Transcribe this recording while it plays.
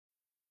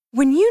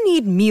When you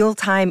need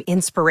mealtime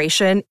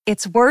inspiration,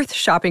 it's worth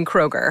shopping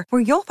Kroger,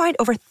 where you'll find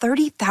over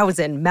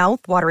 30,000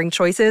 mouth-watering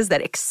choices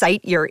that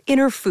excite your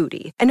inner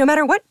foodie. And no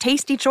matter what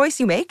tasty choice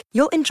you make,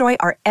 you'll enjoy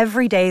our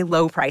everyday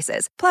low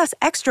prices, plus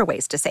extra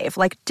ways to save,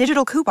 like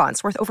digital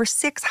coupons worth over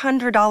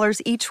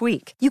 $600 each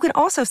week. You can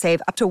also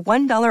save up to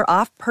 $1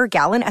 off per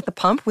gallon at the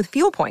pump with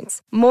fuel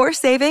points. More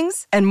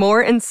savings and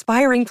more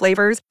inspiring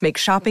flavors make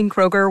shopping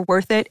Kroger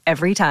worth it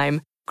every time.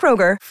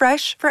 Kroger,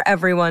 fresh for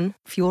everyone.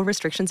 Fuel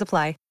restrictions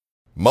apply.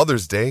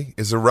 Mother's Day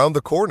is around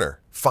the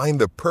corner.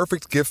 Find the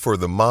perfect gift for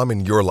the mom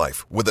in your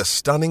life with a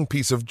stunning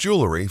piece of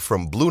jewelry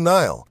from Blue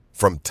Nile.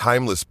 From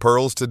timeless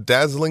pearls to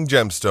dazzling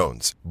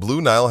gemstones,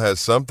 Blue Nile has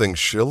something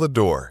she'll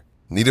adore.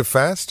 Need it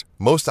fast?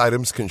 Most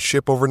items can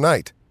ship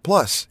overnight.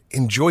 Plus,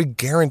 enjoy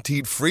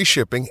guaranteed free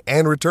shipping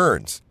and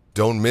returns.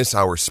 Don't miss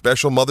our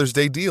special Mother's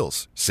Day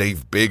deals.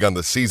 Save big on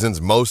the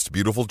season's most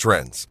beautiful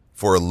trends.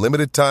 For a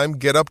limited time,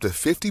 get up to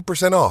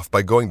 50% off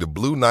by going to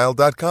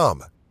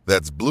BlueNile.com.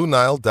 That's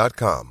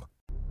BlueNile.com.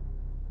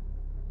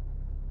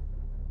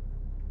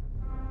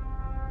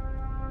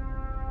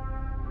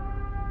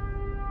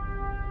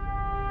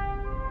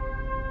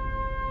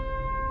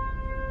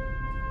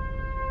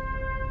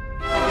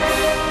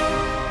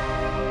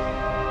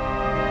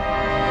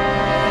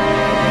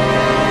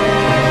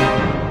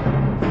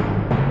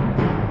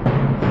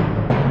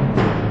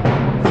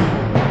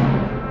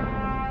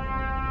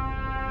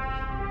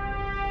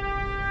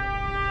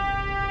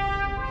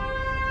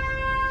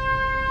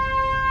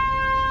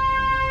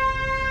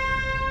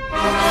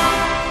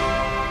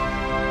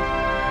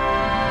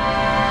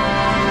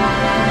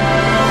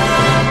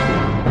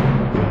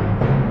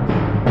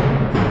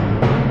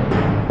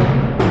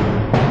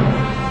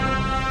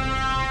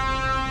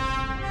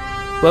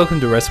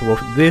 Welcome to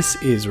WrestleWolf.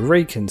 This is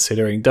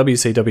Reconsidering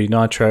WCW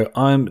Nitro.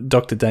 I'm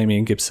Dr.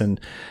 Damian Gibson,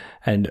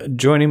 and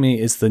joining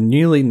me is the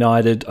newly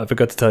knighted, I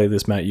forgot to tell you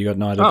this, Matt, you got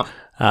knighted,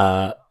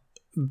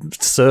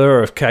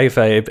 Sir of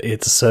Kayfabe,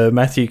 it's Sir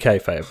Matthew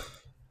Kayfabe.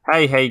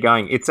 Hey, how you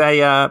going? It's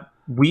a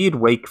weird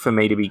week for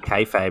me to be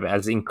Kayfabe,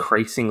 as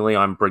increasingly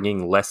I'm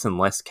bringing less and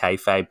less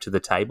Kayfabe to the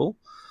table.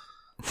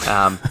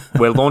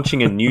 We're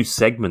launching a new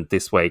segment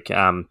this week,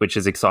 which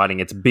is exciting.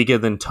 It's bigger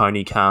than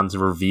Tony Khan's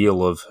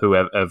reveal of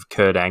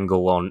Kurt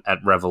Angle at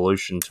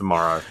Revolution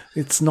tomorrow.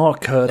 It's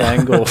not Kurt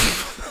Angle.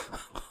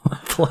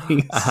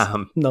 Please.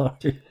 No.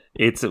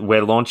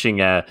 We're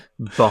launching a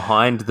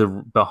behind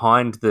the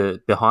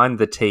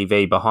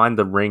TV, behind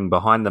the ring,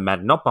 behind the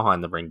mat, not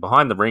behind the ring.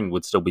 Behind the ring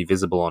would still be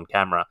visible on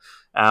camera.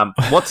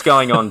 What's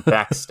going on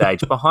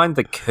backstage? Behind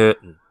the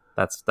curtain.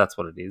 That's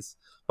what it is.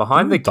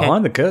 Behind the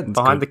curtains.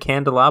 Behind the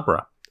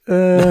candelabra.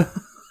 Yeah.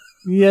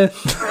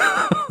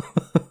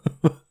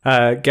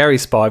 Gary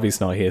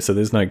Spivey's not here, so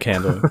there's no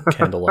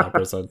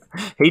candelabras.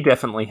 He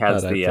definitely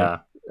has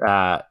the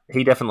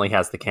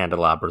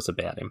candelabras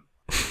about him.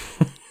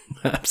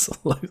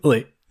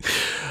 Absolutely.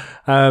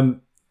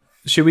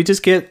 Should we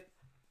just get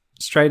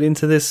straight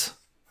into this?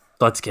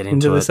 Let's get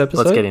into this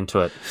episode. Let's get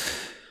into it.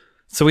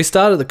 So we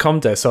started the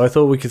contest, so I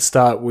thought we could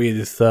start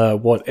with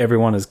what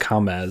everyone has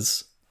come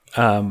as.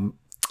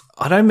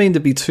 I don't mean to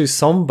be too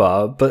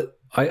somber, but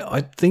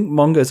I think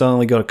Mongo's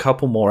only got a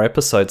couple more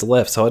episodes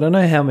left, so I don't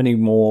know how many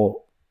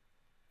more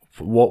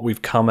what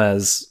we've come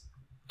as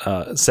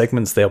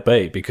segments there'll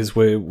be, because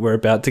we're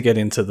about to get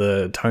into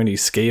the Tony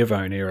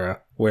Schiavone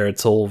era, where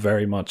it's all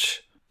very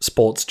much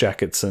sports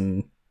jackets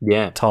and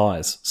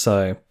ties.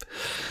 So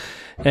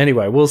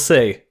anyway, we'll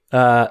see.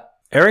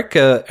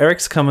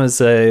 Eric's come as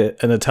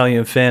an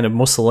Italian fan of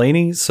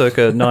Mussolini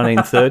circa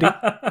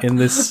 1930 in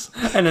this.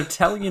 An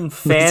Italian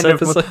fan of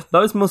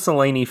those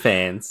Mussolini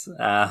fans.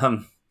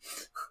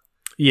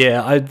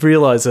 Yeah, I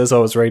realised as I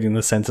was reading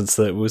the sentence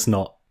that it was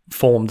not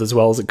formed as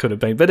well as it could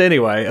have been. But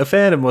anyway, a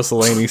fan of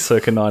Mussolini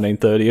circa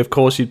 1930. Of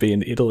course you'd be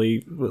in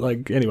Italy.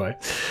 Anyway.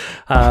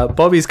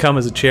 Bobby's come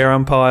as a chair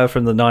umpire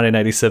from the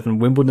 1987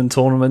 Wimbledon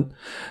tournament.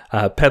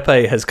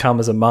 Pepe has come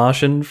as a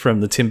Martian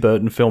from the Tim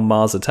Burton film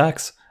Mars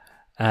Attacks.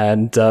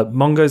 And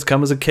Mongo's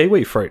come as a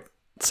kiwi fruit.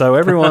 So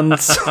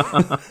everyone's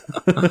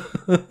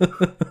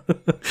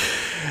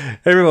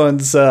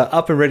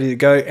up and ready to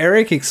go.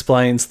 Eric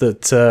explains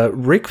that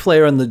Ric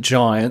Flair and the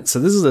Giant, so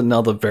this is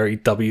another very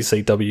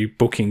WCW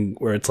booking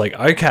where it's like,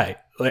 okay,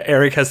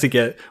 Eric has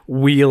to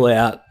wheel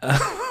out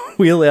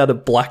a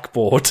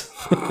blackboard,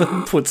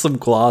 put some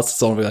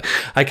glasses on. Like,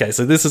 okay,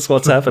 so this is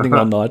what's happening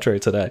on Nitro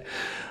today.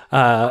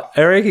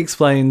 Eric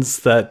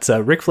explains that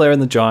Ric Flair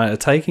and the Giant are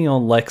taking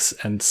on Lex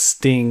and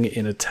Sting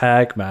in a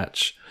tag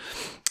match,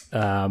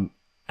 and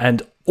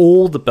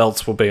all the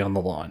belts will be on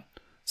the line.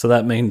 So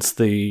that means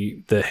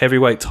the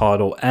heavyweight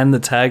title and the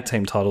tag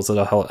team titles that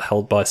are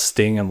held by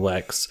Sting and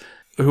Lex.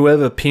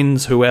 Whoever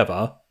pins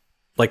whoever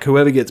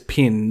gets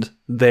pinned,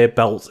 their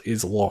belt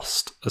is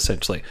lost,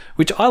 essentially.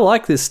 Which I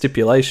like this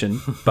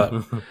stipulation,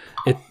 but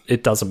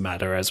it doesn't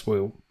matter, as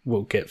we'll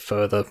get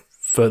further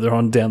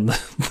on down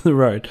the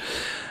road.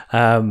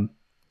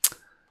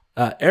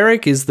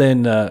 Eric is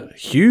then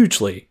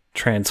hugely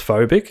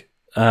transphobic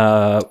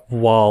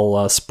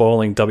while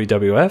spoiling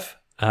WWF.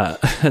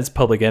 As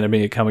Public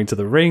Enemy are coming to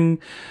the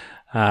ring.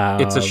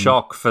 It's a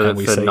shock for and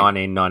we see-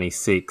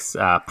 1996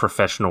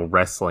 professional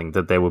wrestling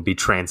that there would be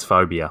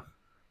transphobia.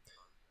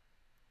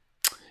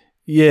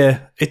 Yeah,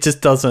 it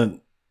just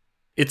doesn't.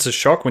 It's a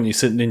shock when you're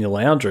sitting in your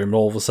lounge room and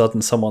all of a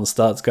sudden someone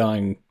starts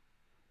going,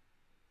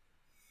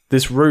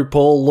 "This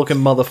RuPaul looking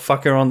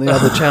motherfucker on the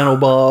other channel,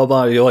 blah,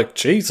 blah." You're like,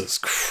 Jesus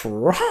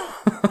Christ.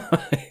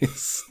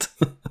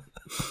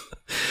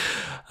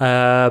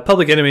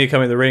 Public Enemy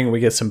coming in the ring. We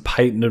get some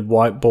patented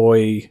white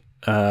boy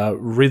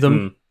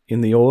rhythm in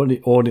the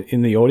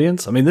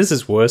audience. I mean, this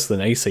is worse than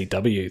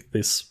ECW.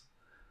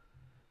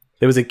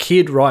 There was a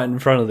kid right in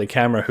front of the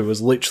camera who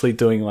was literally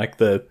doing like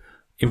the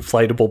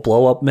inflatable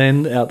blow-up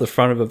men out the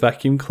front of a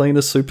vacuum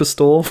cleaner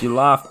superstore. You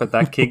laugh, but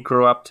that kid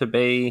grew up to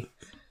be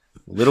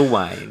Lil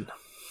Wayne.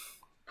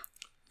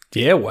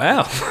 Yeah,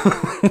 wow.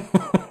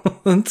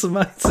 That's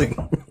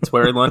amazing. It's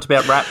where he learnt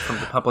about rap, from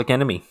the Public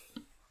Enemy.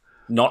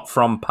 Not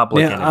from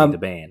Public Enemy, the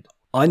band.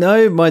 I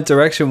know my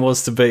direction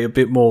was to be a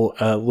bit more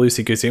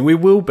loosey-goosey, and we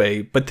will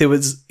be, but there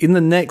was, in the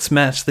next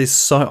match,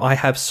 I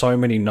have so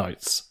many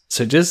notes.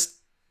 So just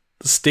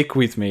stick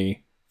with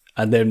me,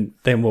 and then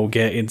we'll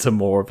get into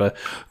more of a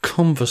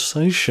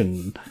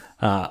conversation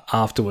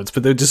afterwards.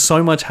 But there's just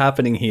so much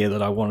happening here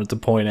that I wanted to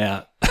point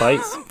out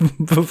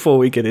before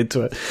we get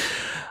into it.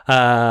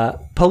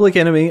 Public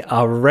Enemy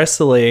are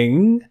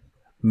wrestling,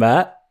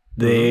 Matt,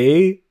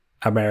 the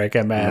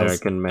American Mouse.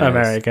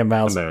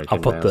 I'll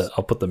put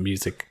the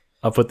music.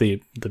 I'll put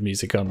the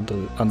music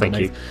underneath. Thank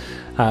you.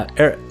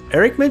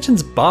 Eric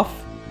mentions Buff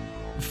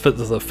for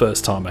the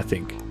first time, I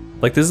think.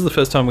 Like, this is the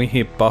first time we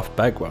hear Buff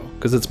Bagwell,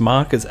 because it's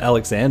Marcus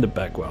Alexander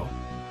Bagwell.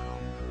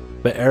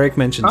 But Eric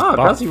mentions Buff.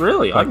 Oh, does he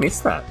really? I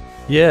missed that.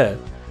 Yeah.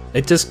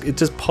 It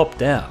just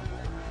popped out.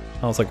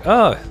 I was like,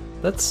 oh,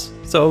 that's...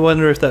 So I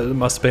wonder if that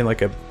must have been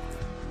like a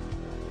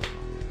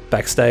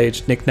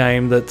backstage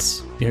nickname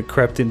that's,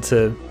 crept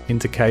into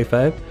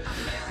kayfabe.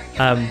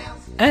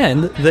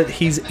 And that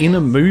he's in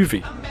a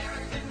movie.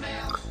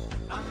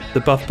 The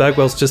Buff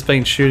Bagwell's just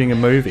been shooting a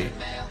movie.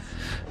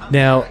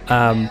 Now,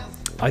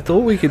 I thought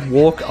we could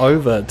walk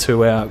over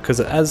to our... Because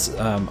as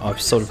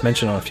I've sort of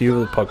mentioned on a few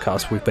of the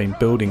podcasts, we've been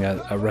building a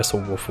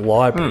WrestleWolf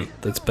library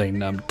that's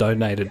been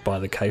donated by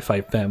the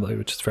Kayfabe family,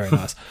 which is very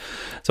nice.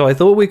 So I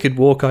thought we could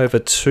walk over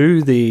to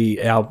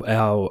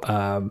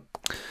our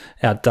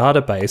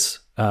database.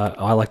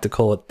 I like to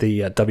call it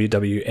the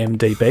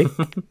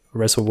WWMDB,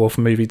 WrestleWolf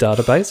Movie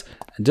Database,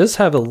 and just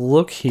have a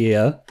look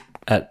here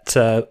at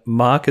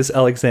Marcus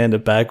Alexander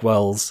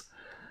Bagwell's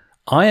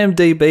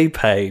IMDb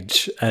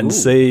page and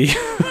see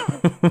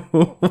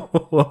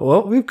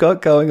what we've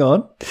got going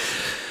on.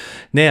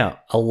 Now,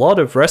 a lot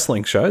of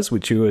wrestling shows,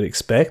 which you would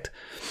expect,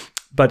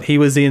 but he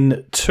was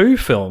in 2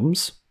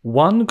 films,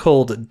 one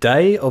called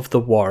Day of the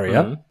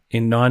Warrior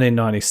in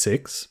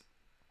 1996,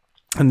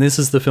 and this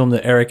is the film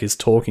that Eric is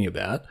talking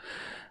about.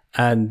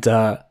 And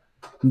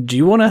do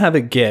you want to have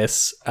a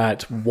guess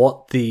at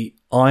what the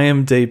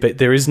IMDb...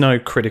 There is no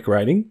critic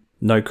rating.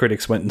 No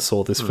critics went and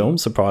saw this film,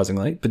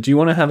 surprisingly. But do you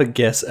want to have a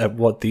guess at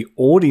what the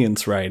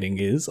audience rating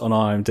is on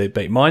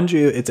IMDb? Mind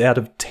you, it's out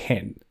of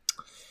 10.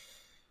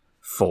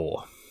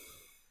 4.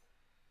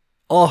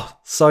 Oh,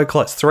 so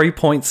close.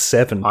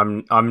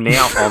 3.7. I'm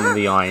now on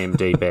the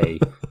IMDb.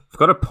 I've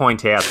got to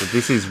point out that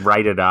this is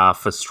rated R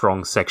for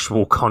strong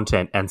sexual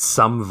content and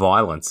some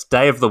violence.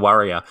 Day of the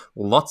Warrior,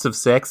 lots of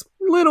sex,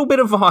 little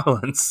bit of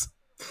violence.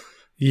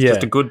 Yeah.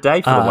 Just a good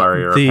day for the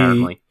Warrior,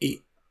 apparently.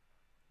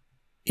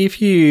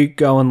 If you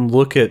go and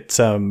look at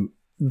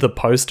the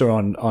poster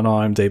on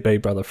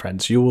IMDb, brother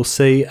friends, you will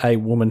see a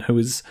woman who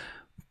is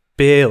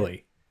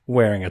barely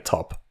wearing a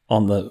top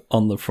on the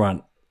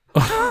front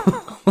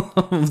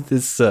of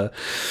this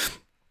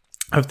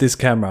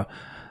camera.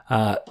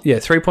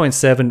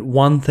 3.7,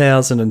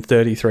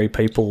 1,033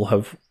 people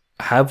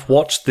have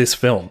watched this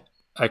film.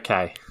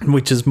 Okay.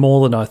 Which is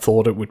more than I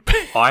thought it would be.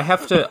 I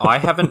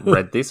haven't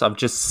read this. I've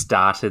just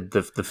started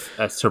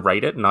to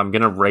read it, and I'm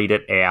going to read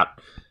it out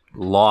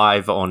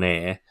live on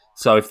air.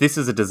 So if this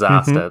is a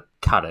disaster,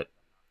 cut it.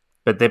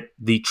 But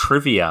the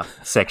trivia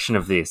section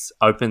of this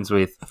opens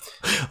with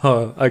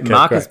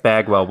Marcus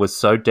Bagwell was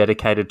so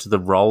dedicated to the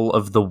role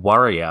of the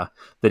warrior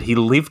that he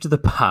lived the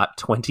part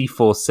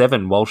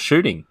 24/7 while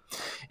shooting.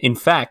 In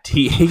fact,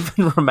 he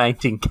even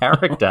remained in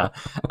character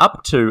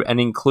up to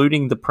and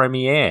including the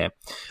premiere,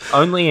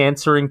 only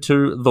answering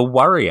to the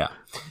warrior.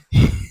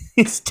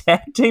 His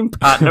tag team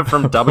partner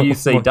from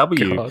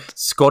WCW,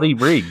 Scotty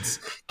Riggs,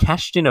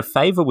 cashed in a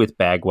favour with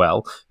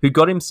Bagwell, who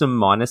got him some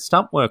minor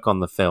stunt work on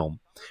the film.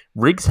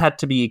 Riggs had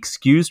to be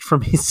excused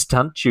from his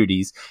stunt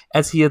duties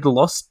as he had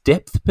lost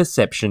depth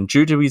perception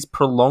due to his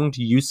prolonged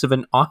use of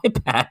an eye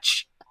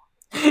patch.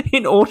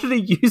 In order to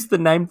use the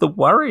name The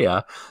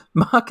Warrior,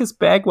 Marcus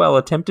Bagwell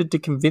attempted to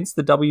convince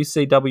the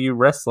WCW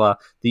wrestler,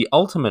 The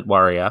Ultimate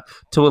Warrior,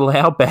 to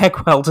allow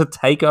Bagwell to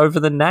take over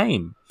the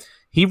name.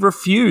 He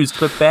refused,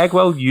 but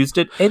Bagwell used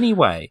it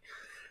anyway.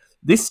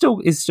 This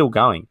is still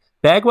going.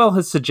 Bagwell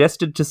has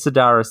suggested to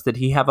Sedaris that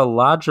he have a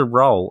larger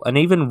role and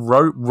even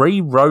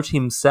rewrote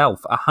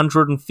himself a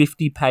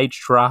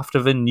 150-page draft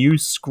of a new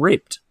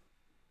script.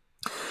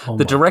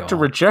 The director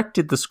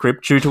rejected the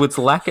script due to its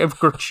lack of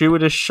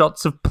gratuitous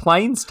shots of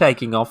planes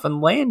taking off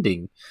and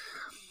landing.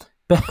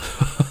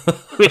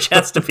 Which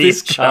has to be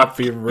This can't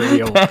be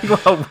real.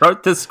 Bagwell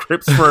wrote the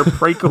scripts for a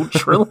prequel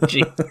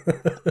trilogy.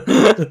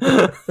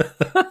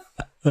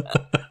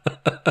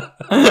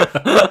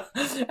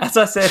 As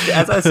I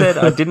said,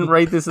 I didn't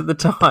read this at the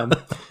time,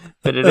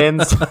 but it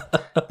ends.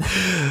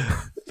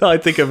 I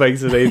think it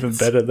makes it even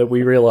better that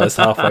we realise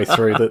halfway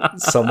through that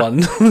someone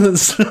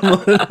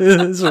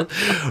is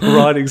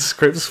writing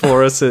scripts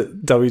for us at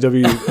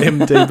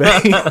WWMDB.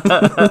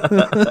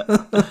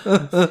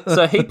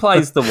 So he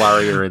plays the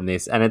Warrior in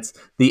this, and it's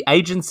the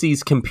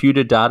agency's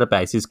computer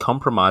database is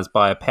compromised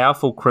by a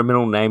powerful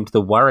criminal named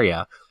the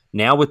Warrior.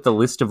 Now with the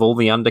list of all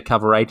the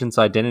undercover agents'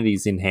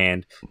 identities in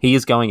hand, he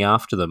is going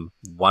after them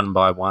one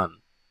by one.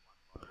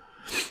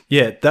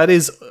 Yeah, that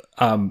is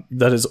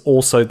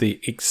also the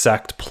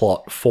exact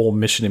plot for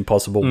Mission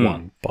Impossible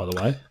 1, by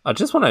the way. I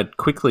just want to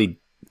quickly...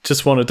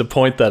 Just wanted to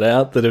point that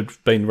out, that it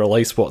had been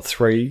released,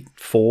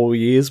 3-4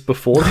 years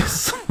before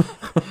this?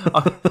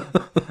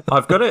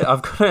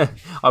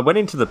 I went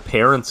into the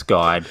parents'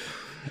 guide,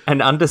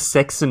 and under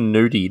sex and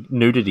nudity,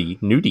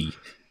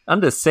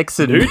 under sex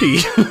and nudity,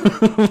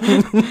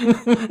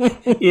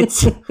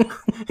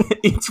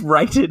 it's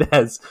rated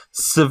as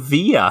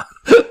severe.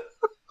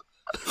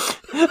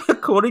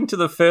 According to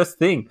the first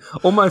thing,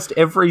 almost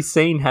every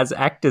scene has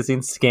actors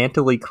in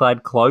scantily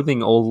clad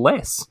clothing or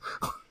less.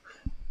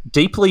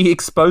 Deeply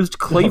exposed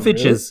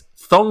cleavages,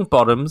 thong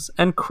bottoms,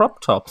 and crop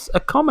tops are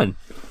common.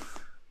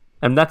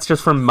 And that's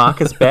just from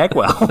Marcus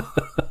Bagwell.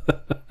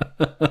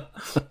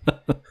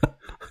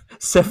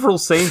 Several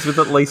scenes with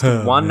at least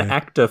one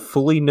actor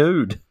fully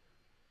nude.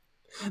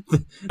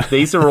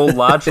 These are all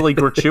largely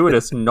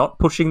gratuitous, not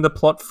pushing the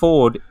plot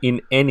forward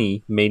in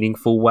any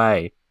meaningful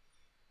way.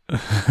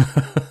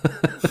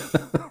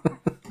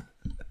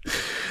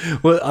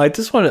 Well, I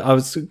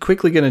was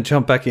quickly going to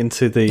jump back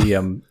into the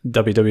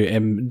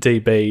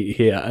WWMDB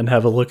here and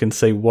have a look and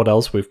see what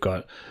else we've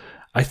got.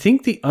 I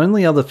think the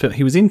only other film,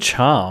 he was in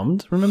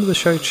Charmed. Remember the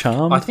show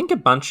Charmed? I think a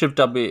bunch of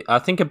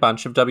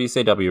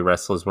WCW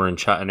wrestlers were in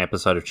an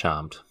episode of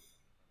Charmed.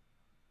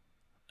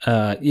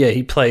 Yeah,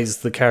 he plays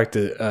the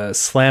character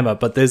Slammer,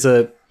 but there's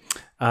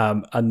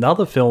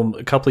another film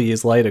a couple of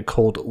years later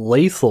called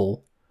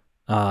Lethal,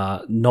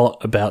 not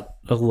about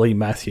Lee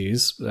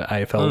Matthews,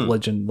 AFL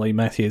legend Lee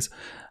Matthews.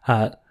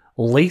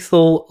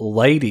 Lethal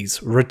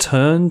Ladies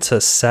Return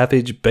to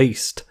Savage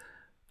Beach,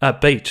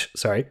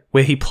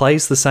 where he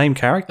plays the same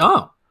character.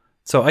 Oh.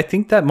 So I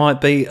think that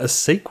might be a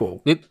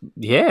sequel. It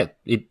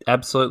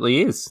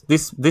absolutely is.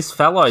 This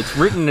fellow, it's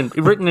written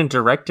and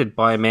directed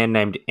by a man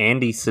named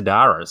Andy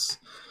Sidaris,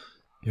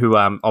 who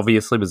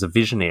obviously was a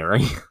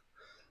visionary.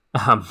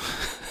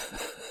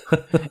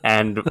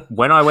 And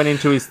when I went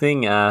into his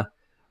thing,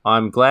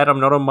 I'm glad I'm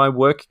not on my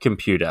work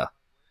computer,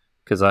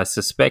 because I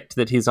suspect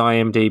that his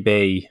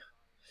IMDb...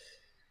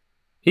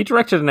 He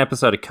directed an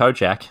episode of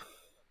Kojak.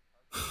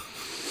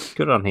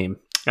 Good on him.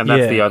 And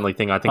that's the only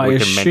thing I think we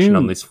can mention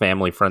on this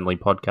family-friendly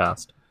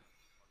podcast.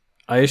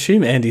 I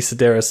assume Andy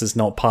Sidaris is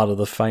not part of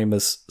the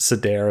famous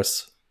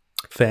Sidaris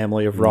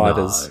family of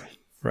writers.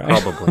 No,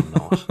 right? Probably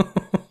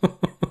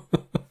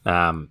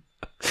not.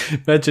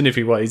 Imagine if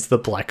he's the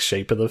black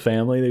sheep of the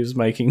family that was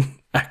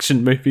making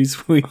action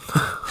movies with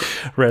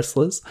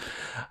wrestlers.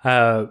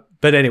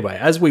 But anyway,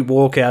 as we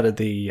walk out of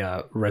the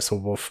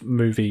WrestleWolf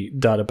movie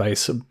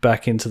database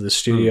back into the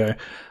studio,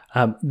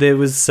 there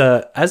was,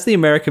 as the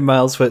American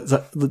Males,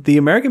 the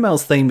American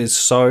Males theme is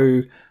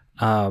so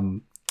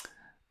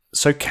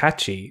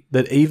catchy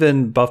that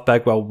even Buff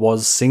Bagwell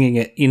was singing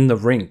it in the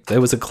ring. There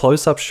was a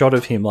close-up shot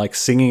of him like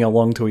singing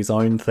along to his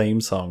own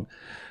theme song.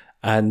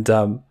 And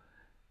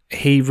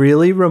he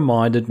really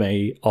reminded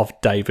me of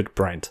David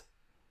Brent.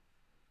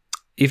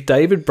 If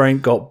David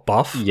Brent got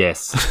buff,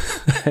 yes,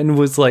 and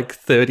was like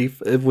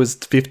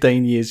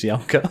 15 years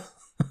younger,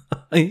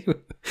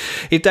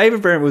 if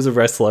David Brent was a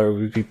wrestler, it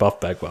would be Buff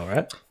Bagwell,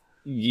 right?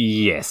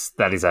 Yes,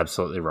 that is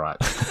absolutely right.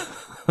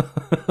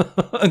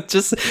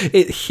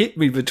 It hit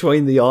me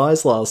between the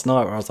eyes last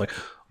night where I was like,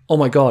 oh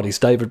my God, he's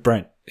David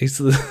Brent. He's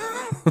the...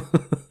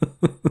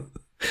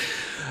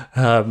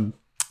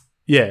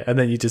 Yeah, and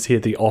then you just hear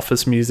the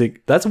Office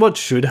music. That's what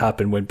should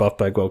happen when Buff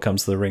Bagwell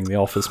comes to the ring. The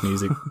Office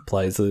music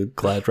plays the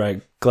glad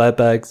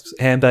bags,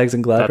 handbags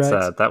and glad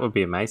rags. That would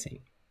be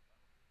amazing.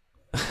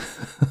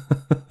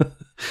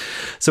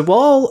 So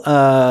while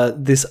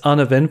this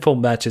uneventful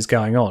match is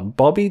going on,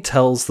 Bobby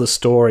tells the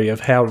story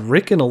of how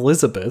Rick and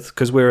Elizabeth,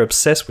 because we're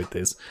obsessed with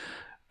this,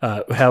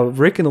 how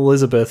Rick and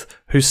Elizabeth,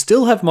 who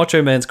still have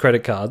Macho Man's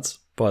credit cards,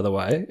 by the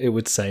way, it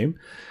would seem,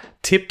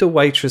 tipped a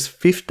waitress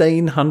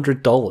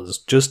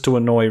 $1,500 just to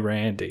annoy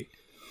Randy.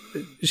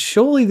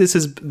 Surely this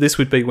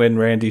would be when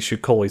Randy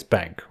should call his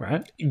bank,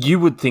 right? You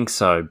would think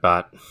so,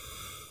 but...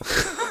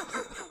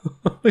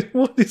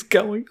 What is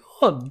going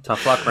on?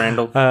 Tough luck,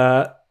 Randall.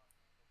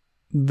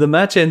 The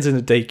match ends in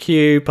a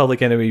DQ.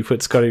 Public Enemy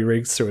puts Scotty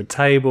Riggs through a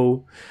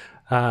table,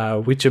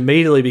 which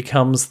immediately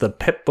becomes the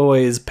Pep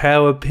Boys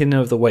Power Pin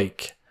of the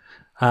Week.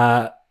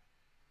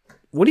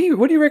 what do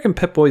you reckon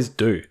Pep Boys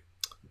do?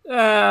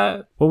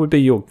 What would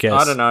be your guess?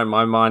 I don't know.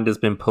 My mind has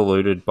been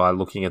polluted by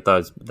looking at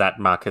that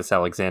Marcus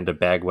Alexander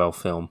Bagwell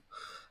film.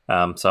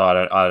 So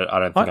I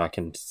don't think I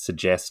can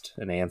suggest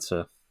an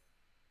answer.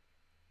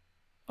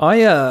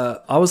 I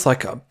was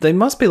like, they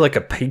must be like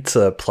a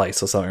pizza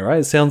place or something, right?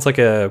 It sounds like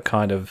a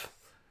kind of,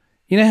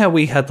 you know how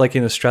we had like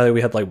in Australia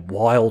we had like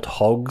Wild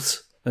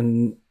Hogs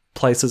and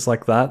places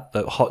like that.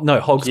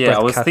 Hogs. Yeah, Breath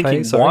I was Cafe,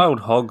 thinking sorry.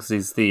 Wild Hogs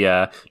is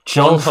the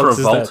John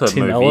Travolta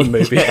Tim movie. Allen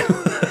movie. Yeah.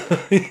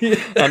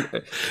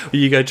 And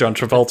you go John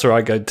Travolta,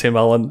 I go Tim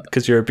Allen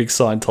because you're a big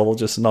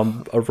Scientologist and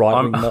I'm a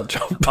right-wing nut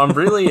job. I'm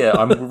really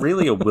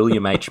a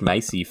William H.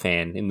 Macy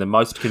fan. In the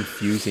most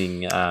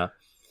confusing,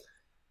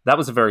 that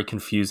was a very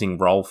confusing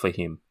role for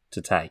him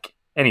to take.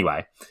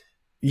 Anyway,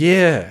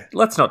 yeah,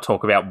 let's not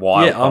talk about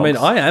Wild Hogs. I mean,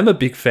 I am a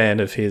big fan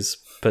of his,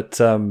 but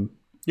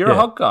you're a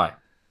hog guy.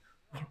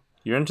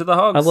 You're into the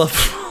hogs. I love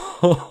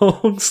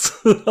hogs.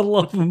 I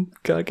love them.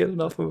 Can't get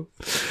enough of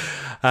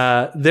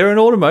them. They're an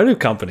automotive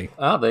company.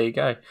 Oh, there you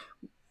go.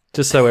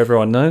 Just so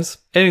everyone knows.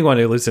 Anyone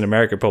who lives in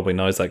America probably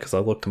knows that because I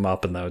looked them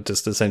up and they were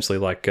just essentially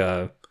like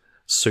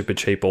super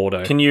cheap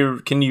auto. Can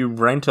you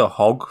rent a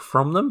hog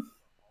from them?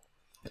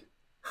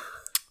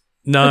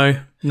 No,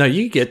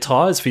 you get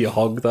tyres for your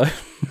hog though.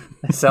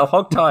 They sell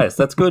hog tyres.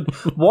 That's good.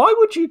 Why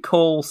would you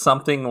call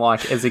something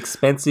like as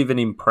expensive and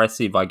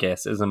impressive, I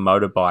guess, as a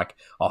motorbike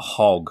a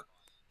hog?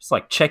 It's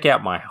like, check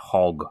out my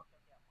hog.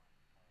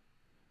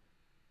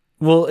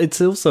 Well, it's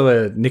also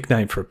a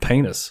nickname for a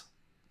penis.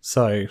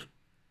 So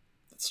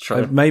it's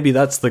true. Maybe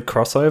that's the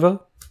crossover.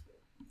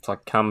 It's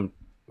like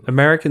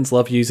Americans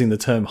love using the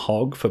term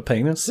hog for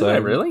penis. Do they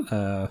really?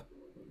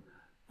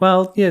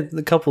 Well, yeah,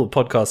 the couple of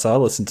podcasts I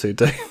listen to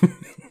do.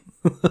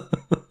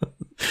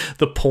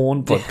 The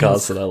porn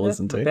podcast that I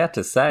listen to. About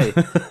to say,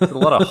 there's a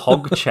lot of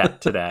hog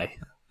chat today.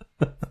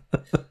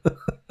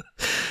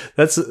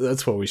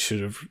 That's what we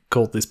should have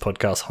called this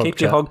podcast. Hog Keep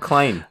chat. your hog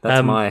clean.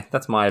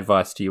 That's my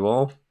advice to you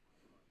all.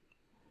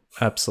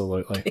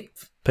 Absolutely.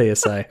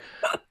 PSA.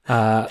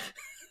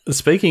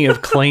 Speaking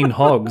of clean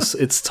hogs,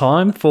 it's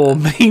time for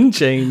Mean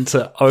Gene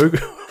to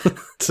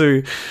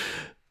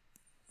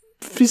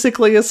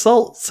physically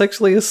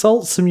sexually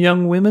assault some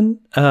young women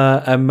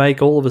and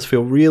make all of us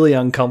feel really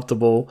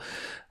uncomfortable.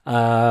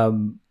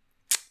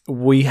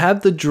 We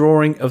have the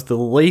drawing of the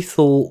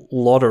Lethal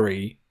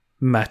Lottery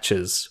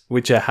matches,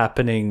 which are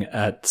happening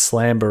at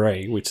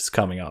Slamboree, which is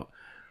coming up.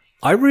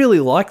 I really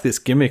like this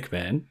gimmick,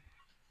 man.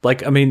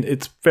 Like, I mean,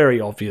 it's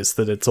very obvious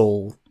that it's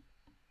all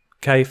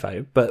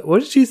kayfabe, but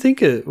what did you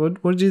think of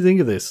what did you think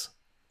of this?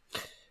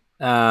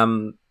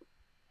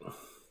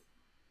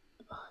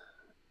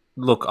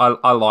 Look,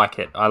 I like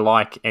it. I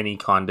like any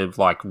kind of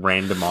like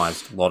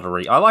randomized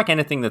lottery. I like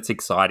anything that's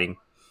exciting.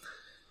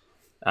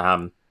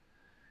 Yeah.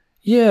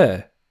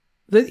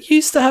 That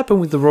used to happen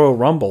with the Royal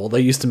Rumble.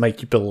 They used to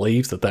make you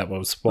believe that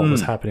was what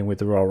was happening with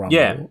the Royal Rumble.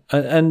 Yeah.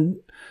 And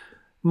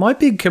my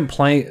big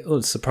complaint,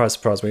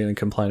 surprise, we're going to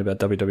complain about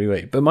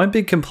WWE, but my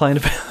big complaint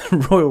about the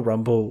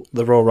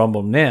Royal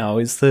Rumble now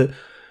is that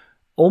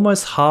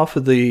almost half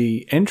of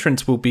the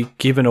entrants will be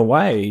given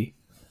away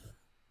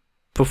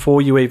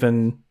before you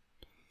even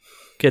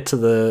get to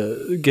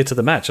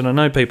the match. And I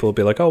know people will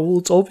be like, oh, well,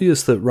 it's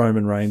obvious that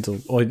Roman Reigns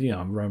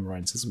Roman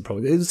Reigns isn't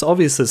probably, it's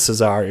obvious that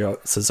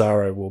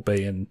Cesaro will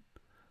be in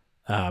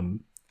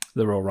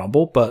the Royal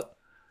Rumble, but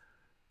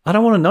I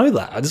don't want to know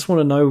that. I just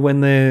want to know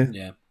when they're...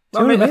 Yeah.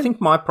 I think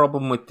my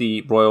problem with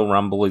the Royal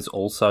Rumble is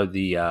also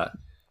the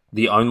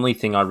only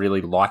thing I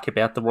really like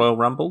about the Royal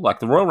Rumble. Like,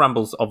 the Royal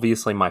Rumble's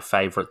obviously my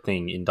favourite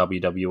thing in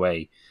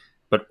WWE,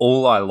 but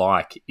all I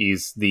like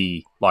is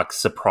the, like,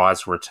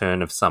 surprise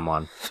return of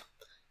someone.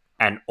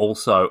 And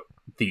also,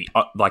 the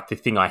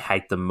thing I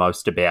hate the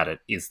most about it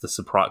is the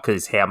surprise,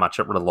 because how much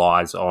it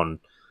relies on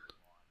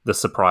the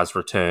surprise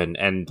return.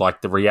 And,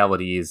 like, the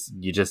reality is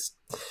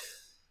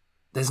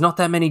there's not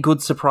that many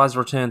good surprise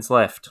returns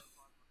left.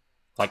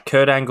 Like,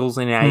 Kurt Angle's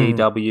in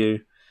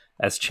AEW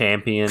as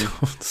champion.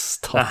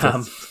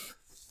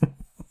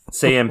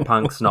 CM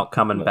Punk's not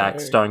coming back.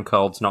 Stone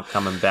Cold's not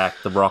coming back.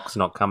 The Rock's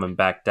not coming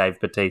back. Dave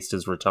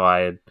Bautista's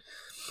retired.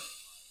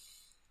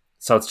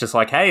 So it's just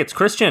like, hey, it's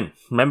Christian.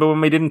 Remember when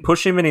we didn't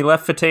push him and he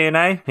left for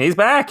TNA? He's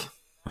back.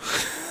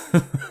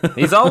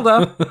 He's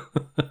older.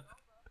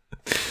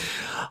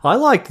 I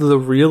liked the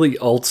really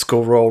old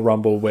school Royal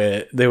Rumble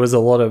where there was a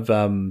lot of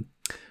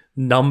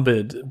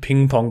numbered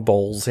ping pong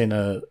balls in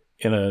a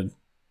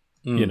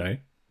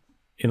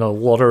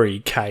lottery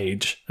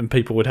cage, and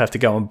people would have to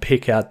go and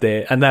pick out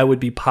there, and that would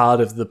be part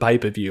of the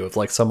pay-per-view of,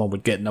 like, someone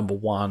would get number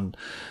 1,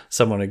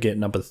 someone would get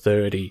number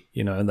 30,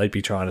 and they'd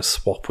be trying to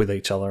swap with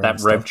each other. That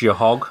revved your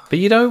hog. But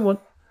you don't want...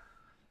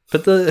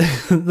 But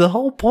the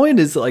whole point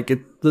is, like,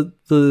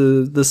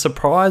 the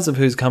surprise of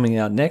who's coming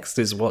out next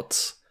is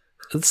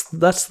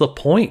that's the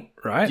point,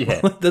 right?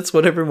 Yeah. That's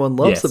what everyone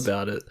loves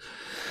about it.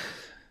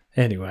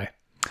 Anyway.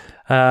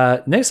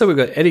 Next up, we've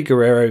got Eddie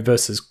Guerrero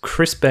versus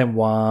Chris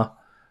Benoit.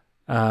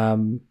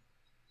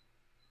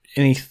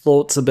 Any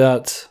thoughts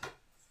about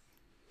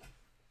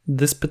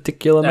this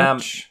particular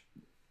match?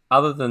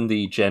 other than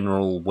the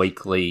general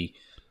weekly,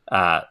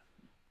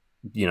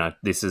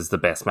 this is the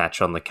best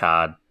match on the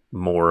card,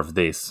 more of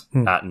this,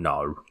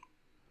 no.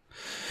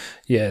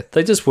 Yeah,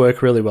 they just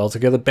work really well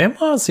together.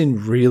 Benoit's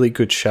in really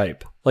good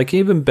shape. Like,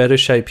 even better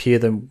shape here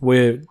than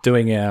we're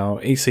doing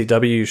our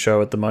ECW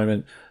show at the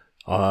moment,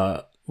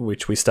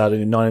 which we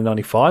started in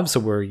 1995, so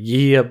we're a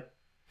year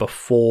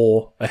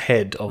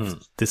ahead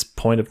of this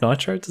point of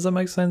Nitro. Does that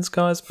make sense,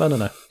 guys? I don't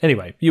know.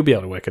 Anyway, you'll be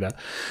able to work it out.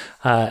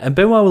 And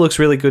Benoit looks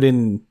really good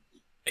in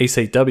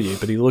ECW,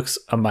 but he looks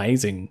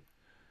amazing.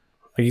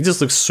 Like, he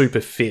just looks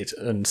super fit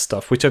and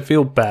stuff, which I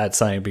feel bad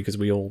saying because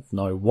we all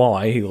know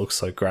why he looks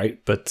so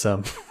great, but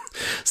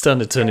starting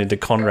to turn into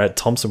Conrad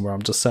Thompson, where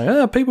I'm just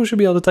saying, people should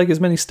be able to take as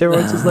many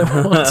steroids as they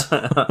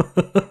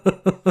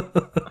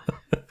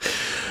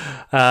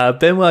want.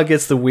 Benoit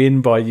gets the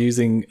win by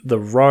using the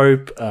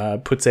rope,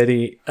 puts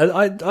Eddie...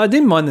 I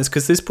didn't mind this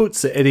because this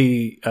puts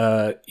Eddie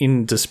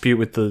in dispute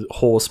with the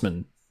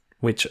Horseman,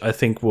 which I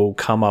think will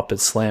come up at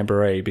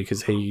Slamboree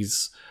because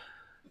he's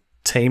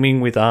teaming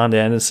with Arn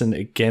Anderson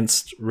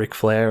against Ric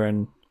Flair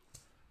and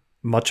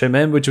Macho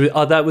Man, which was,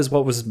 that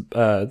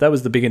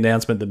was the big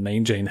announcement that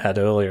Mean Gene had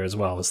earlier as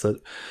well, is that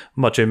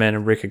Macho Man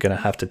and Rick are going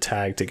to have to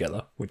tag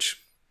together,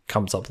 which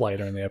comes up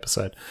later in the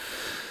episode.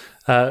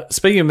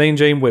 Speaking of Mean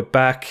Gene, we're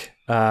back.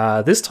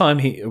 This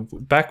time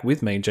back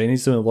with Mean Gene.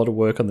 He's doing a lot of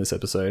work on this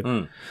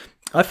episode.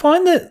 I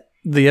find that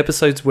the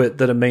episodes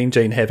that are Mean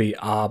Gene heavy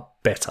are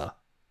better.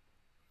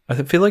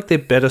 I feel like they're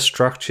better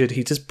structured.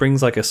 He just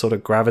brings like a sort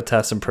of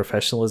gravitas and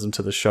professionalism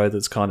to the show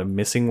that's kind of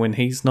missing when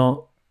he's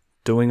not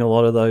doing a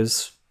lot of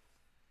those,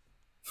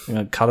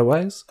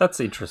 cutaways. That's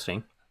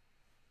interesting.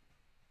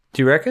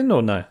 Do you reckon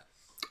or no?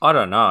 I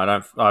don't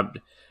know.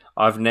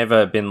 I've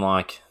never been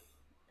like,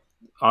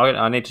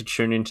 I need to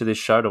tune into this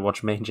show to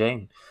watch Mean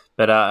Gene.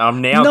 But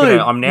I'm now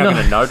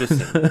gonna notice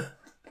him.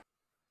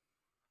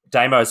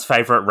 Damo's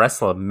favorite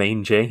wrestler,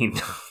 Mean Gene.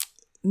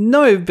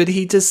 No, but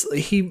he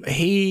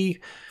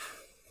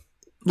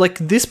like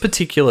this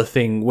particular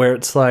thing where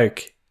it's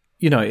like,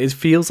 it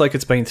feels like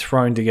it's been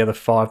thrown together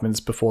 5 minutes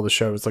before the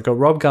show. It's like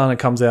Rob Garner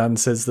comes out and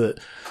says that,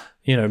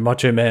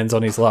 Macho Man's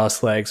on his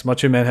last legs.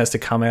 Macho Man has to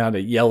come out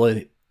and yell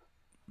at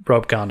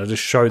Rob Garner to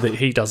show that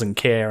he doesn't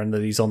care and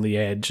that he's on the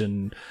edge,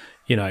 and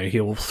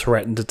he'll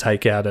threaten to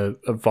take out a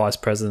vice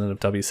president of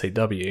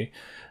WCW.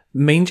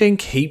 Mean Gene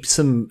keeps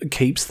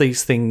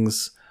these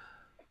things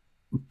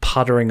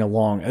puttering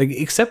along,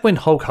 except when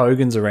Hulk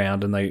Hogan's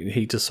around and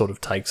he just sort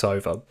of takes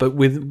over. But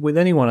with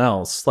anyone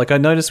else, like I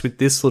noticed with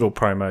this little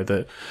promo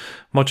that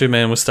Macho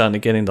Man was starting to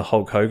get into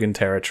Hulk Hogan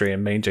territory,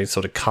 and Mean Gene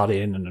sort of cut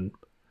in and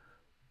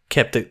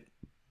kept it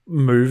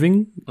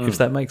moving, if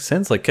that makes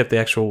sense. Like kept the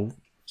actual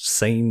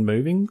scene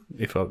moving,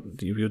 if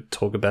you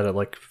talk about it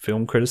like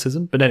film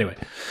criticism. But anyway,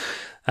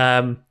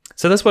 so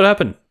that's what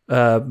happened.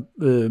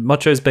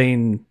 Macho's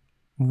been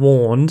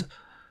warned.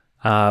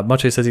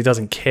 Macho says he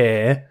doesn't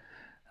care.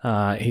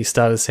 He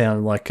started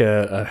sounding like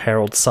a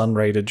Herald Sun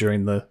reader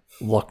during the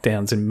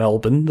lockdowns in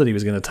Melbourne, that he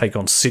was going to take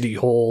on City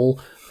Hall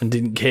and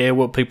didn't care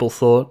what people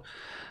thought.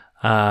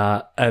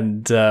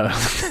 And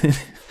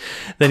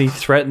then he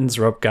threatens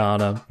Rob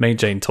Garner. Mean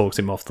Gene talks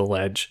him off the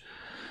ledge.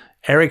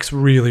 Eric's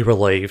really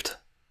relieved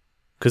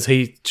because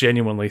he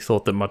genuinely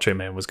thought that Macho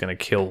Man was going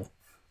to kill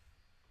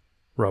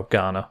Rob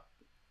Garner.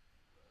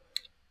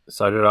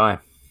 So did I.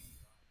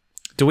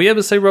 Do we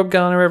ever see Rob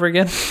Garner ever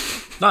again?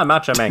 No,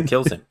 Macho Man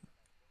kills him.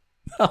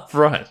 Oh,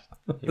 right.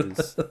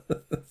 He's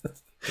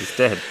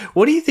dead.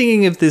 What are you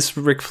thinking of this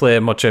Ric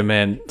Flair Macho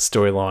Man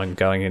storyline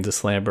going into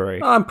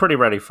Slamboree? I'm pretty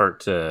ready for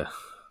it to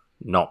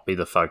not be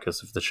the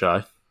focus of the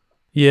show.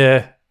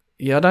 Yeah,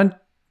 I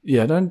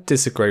don't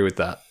disagree with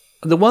that.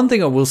 The one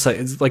thing I will say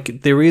is,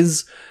 like, there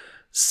is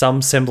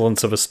some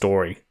semblance of a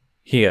story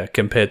here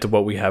compared to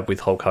what we have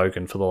with Hulk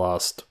Hogan for the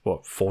last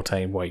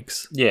 14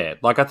 weeks. Yeah,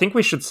 like I think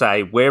we should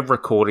say we're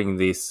recording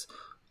this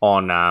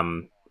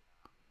on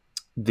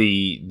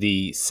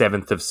the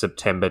 7th of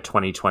September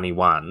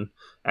 2021,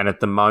 and at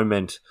the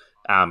moment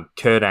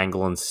Kurt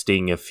Angle and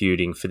Sting are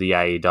feuding for the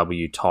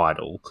AEW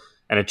title,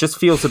 and it just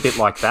feels a bit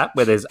like that,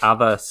 where there's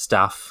other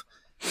stuff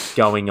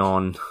going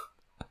on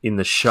in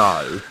the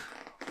show.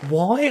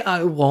 Why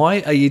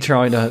are you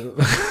trying to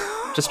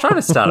just trying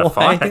to start a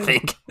fight, I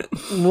think.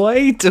 Why are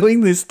you doing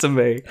this to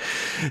me?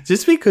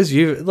 Just because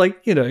you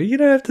don't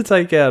have to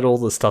take out all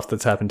the stuff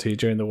that's happened to you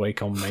during the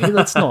week on me.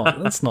 That's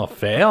not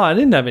fair. I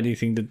didn't have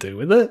anything to do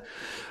with it.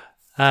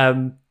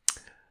 Man,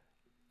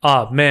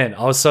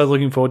 I was so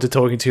looking forward to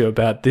talking to you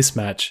about this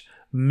match.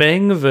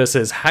 Meng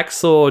versus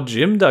Hacksaw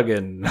Jim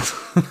Duggan.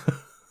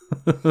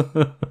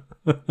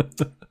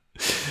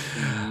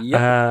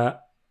 Yep.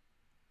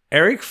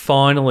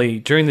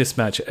 During this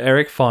match,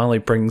 Eric finally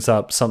brings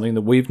up something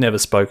that we've never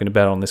spoken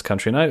about on this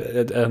country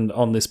and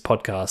on this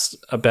podcast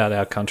about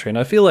our country. And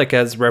I feel like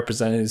as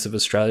representatives of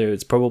Australia,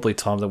 it's probably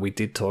time that we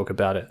did talk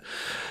about it.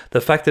 The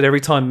fact that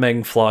every time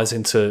Meng flies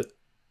to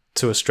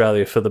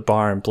Australia for the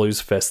Byron Blues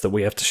Fest, that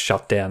we have to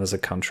shut down as a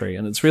country.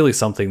 And it's really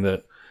something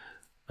that,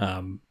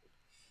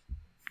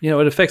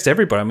 it affects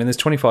everybody. I mean, there's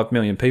 25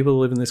 million people who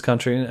live in this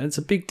country, and it's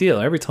a big deal.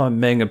 Every time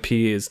Meng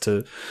appears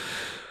to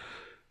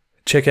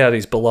check out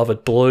his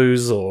beloved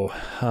Blues or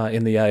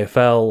in the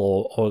AFL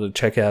or to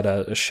check out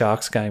a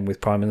Sharks game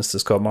with Prime Minister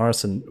Scott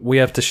Morrison, we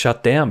have to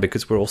shut down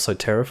because we're all so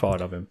terrified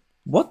of him.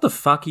 What the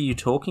fuck are you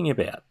talking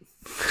about?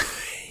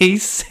 He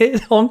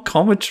said on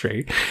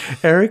commentary,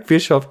 Eric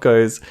Bischoff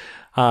goes,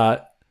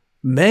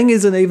 Meng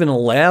isn't even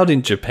allowed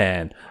in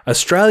Japan.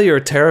 Australia are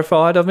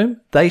terrified of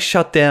him. They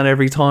shut down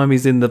every time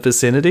he's in the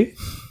vicinity.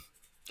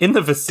 In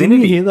the vicinity?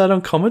 Didn't you hear that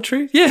on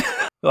commentary? Yeah.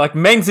 Like,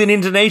 Meng's in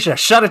Indonesia.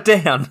 Shut it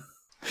down.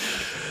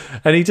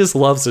 And he just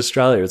loves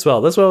Australia as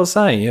well. That's what I was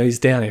saying. He's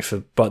down here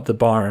for the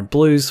Byron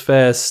Blues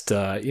Fest.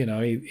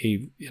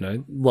 He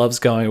loves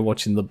going and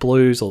watching the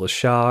Blues or the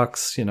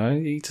Sharks.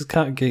 He just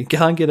can't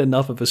get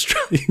enough of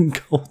Australian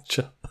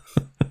culture.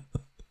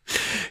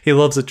 He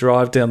loves a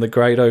drive down the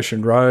Great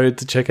Ocean Road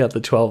to check out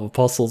the 12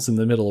 Apostles in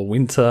the middle of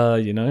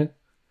winter,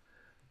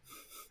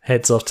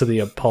 Heads off to the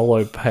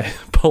Apollo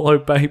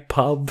Bay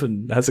pub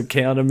and has a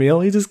counter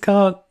meal. He just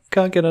can't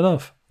get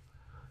enough.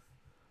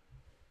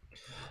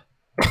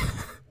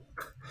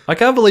 I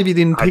can't believe you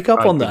didn't pick up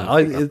on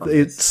that.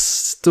 It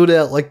stood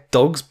out like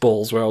dog's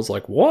balls where I was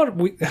like, what?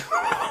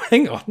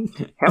 Hang on.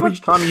 How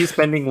much time are you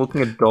spending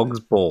looking at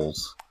dog's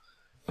balls?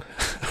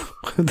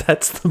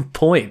 That's the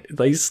point.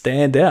 They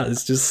stand out.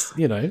 It's just,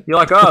 You're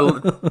like,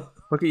 oh,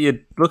 look at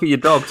your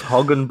dog's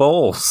hogging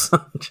balls.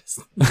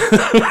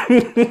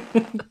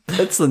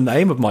 That's the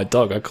name of my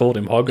dog. I called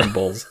him Hogging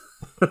Balls.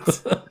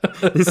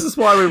 This is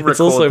why we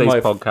record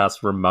these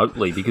podcasts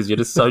remotely, because you're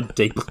just so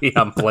deeply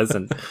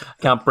unpleasant.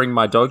 I can't bring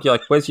my dog. You're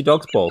like, where's your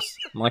dog's balls?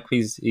 I'm like,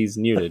 he's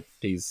neutered.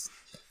 It's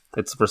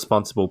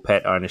responsible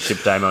pet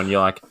ownership, Damon.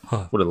 You're like,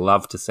 would have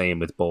loved to see him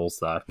with balls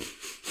though.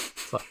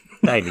 It's like,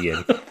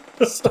 Damien,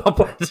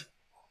 stop it.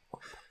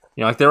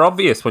 Like, they're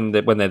obvious when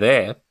they're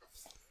there.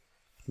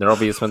 They're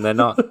obvious when they're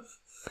not.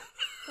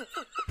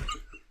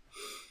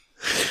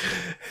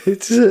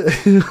 It's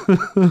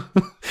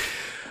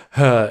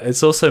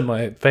also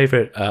my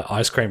favourite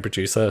ice cream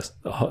producer,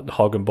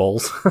 Hog and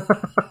Balls.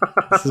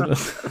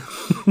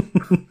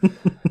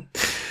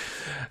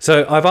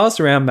 So I've asked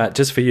around, Matt,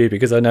 just for you,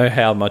 because I know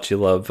how much you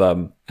love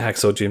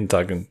Hacksaw Jim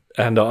Duggan,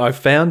 and I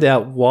found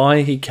out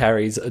why he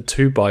carries a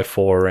 2x4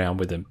 around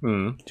with him.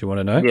 Do you want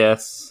to know?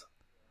 Yes.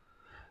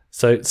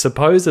 So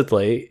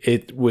supposedly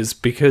it was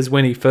because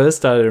when he first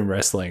started in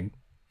wrestling,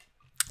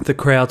 the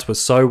crowds were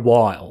so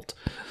wild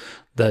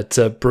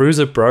that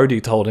Bruiser Brody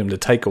told him to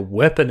take a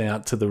weapon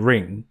out to the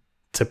ring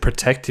to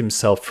protect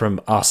himself from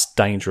us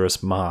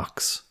dangerous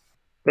marks.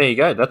 There you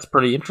go. That's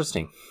pretty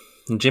interesting.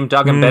 And Jim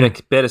Duggan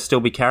better still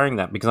be carrying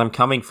that, because I'm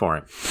coming for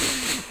him.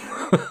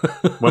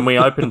 When we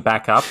open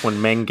back up, when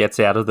Meng gets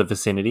out of the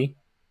vicinity.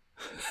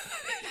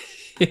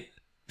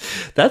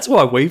 That's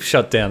why we've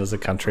shut down as a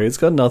country. It's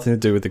got nothing to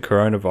do with the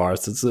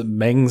coronavirus. It's that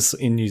Meng's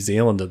in New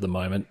Zealand at the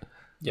moment.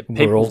 Yeah,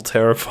 we're all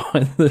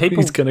terrified that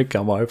he's going to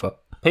come over.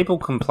 People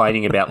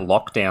complaining about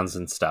lockdowns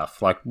and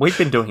stuff. Like, we've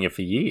been doing it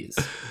for years.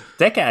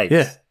 Decades.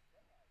 Yeah.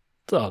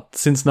 Oh,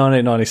 since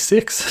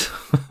 1996.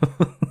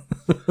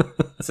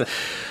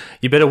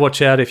 You better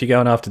watch out if you're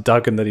going after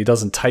Duggan that he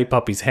doesn't tape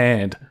up his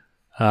hand,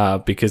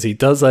 because he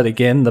does that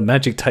again. The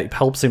magic tape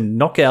helps him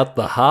knock out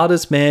the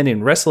hardest man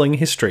in wrestling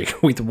history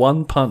with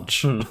one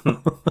punch.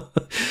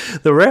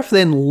 The ref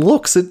then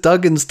looks at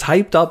Duggan's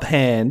taped up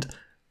hand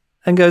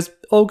and goes,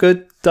 all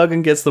good,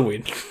 Duggan gets the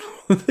win.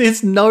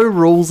 There's no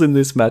rules in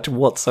this match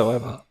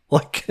whatsoever.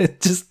 Like, it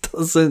just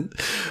doesn't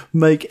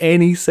make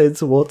any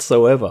sense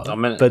whatsoever.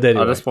 But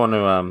anyway. I just want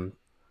to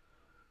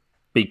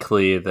be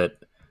clear that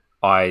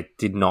I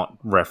did not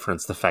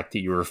reference the fact that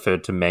you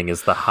referred to Meng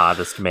as the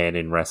hardest man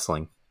in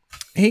wrestling.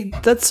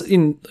 That's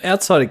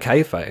outside of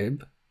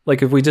kayfabe.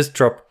 Like, if we just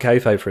drop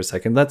kayfabe for a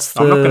second, that's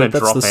the, I'm not going to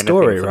drop the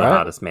story, anything for right? the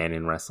hardest man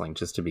in wrestling,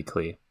 just to be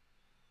clear.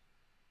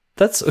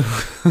 That's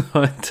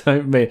I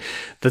don't mean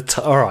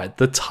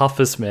the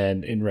toughest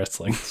man in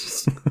wrestling.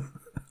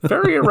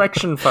 Very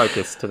erection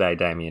focused today,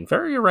 Damien.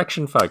 Very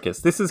erection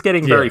focused. This is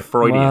getting very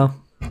Freudian. Well,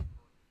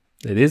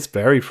 it is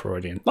very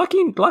Freudian.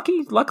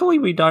 Luckily,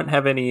 we don't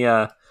have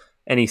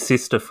any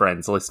sister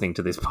friends listening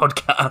to this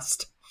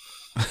podcast.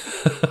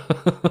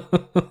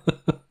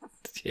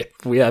 Yeah,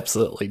 we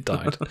absolutely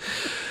don't.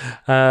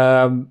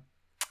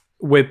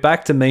 We're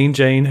back to Mean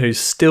Gene, who's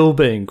still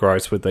being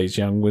gross with these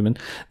young women.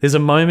 There's a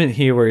moment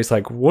here where he's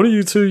like, what are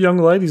you two young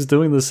ladies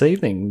doing this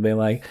evening? They're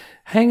like,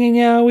 hanging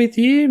out with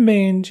you,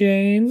 Mean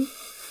Gene.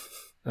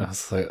 I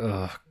was like,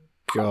 oh,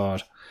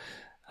 God.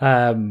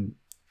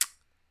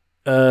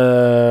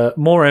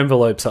 More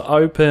envelopes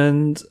are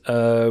opened.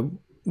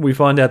 We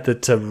find out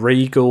that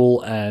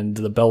Regal and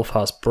the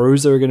Belfast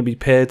Bruiser are going to be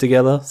paired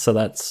together, so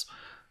that's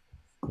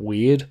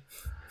weird.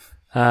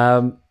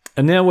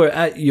 And now we're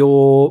at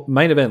your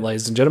main event,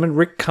 ladies and gentlemen.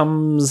 Rick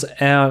comes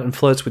out and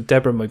flirts with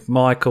Deborah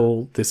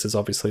McMichael. This is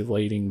obviously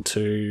leading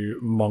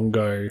to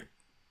Mongo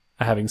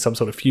having some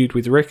sort of feud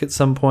with Rick at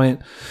some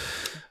point.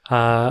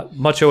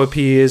 Macho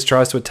appears,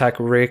 tries to attack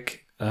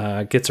Rick.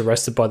 gets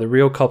arrested by the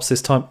real cops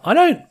this time. I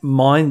don't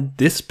mind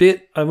this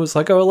bit. I was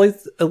like, oh,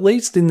 at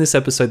least in this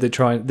episode they're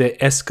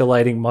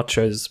escalating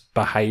Macho's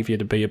behavior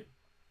to be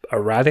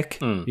erratic,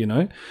 you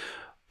know?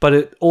 But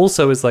it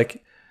also is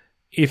like,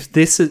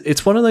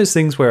 it's one of those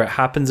things where it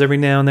happens every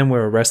now and then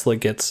where a wrestler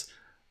gets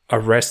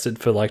arrested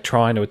for like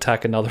trying to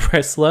attack another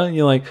wrestler. And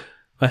you're like,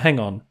 well, hang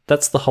on,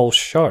 that's the whole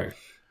show,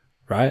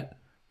 right?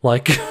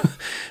 Like,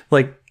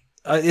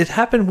 it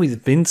happened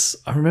with Vince.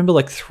 I remember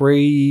like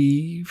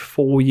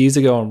 3-4 years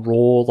ago on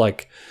Raw,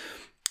 like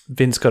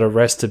Vince got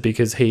arrested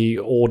because he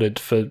ordered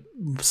for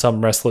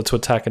some wrestler to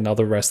attack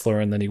another wrestler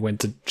and then he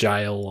went to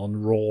jail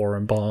on Raw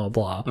and blah,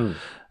 blah, blah.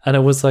 And it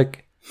was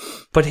like,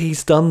 but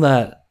he's done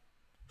that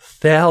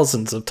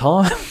thousands of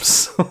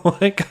times.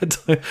 Like,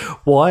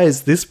 why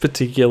is this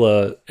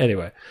particular...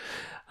 Anyway,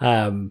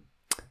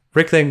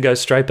 Rick then goes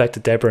straight back to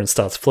Deborah and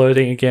starts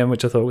flirting again,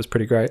 which I thought was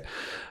pretty great.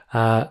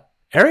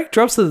 Eric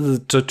drops that the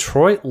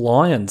Detroit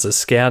Lions are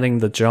scouting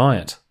the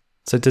Giant.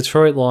 So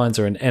Detroit Lions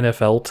are an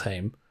NFL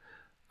team.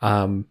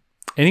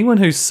 Anyone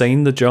who's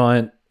seen the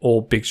Giant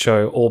or Big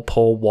Show or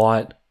Paul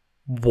White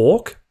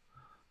walk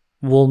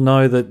will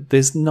know that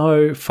there's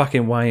no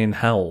fucking way in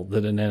hell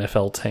that an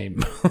NFL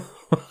team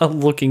are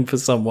looking for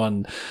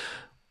someone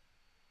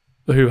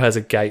who has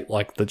a gait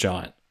like the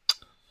Giant.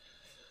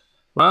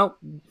 Well,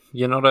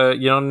 you're not an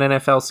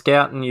NFL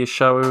scout, and you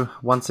show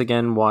once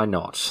again why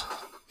not.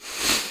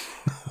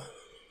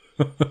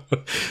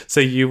 So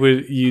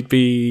you'd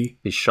be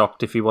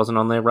shocked if he wasn't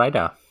on their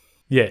radar.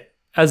 Yeah,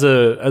 as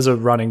a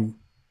running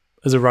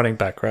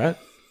back, right?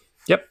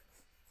 Yep,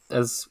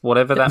 as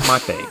whatever that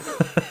might be.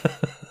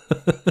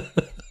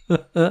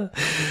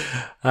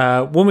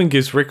 Woman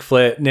gives Ric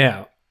Flair.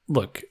 Now,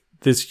 look,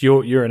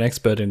 you're an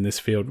expert in this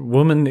field.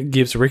 Woman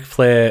gives Ric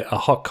Flair a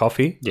hot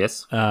coffee.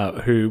 Yes.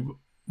 Who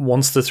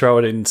wants to throw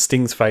it in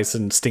Sting's face,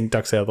 and Sting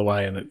ducks out of the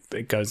way, and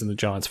it goes in the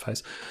Giant's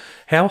face.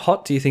 How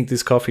hot do you think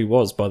this coffee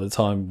was by the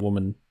time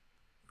Woman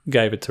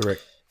gave it to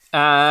Rick?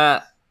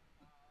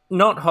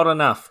 Not hot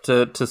enough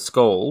to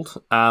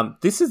scald.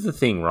 This is the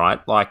thing,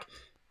 right? Like,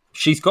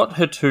 she's got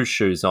her two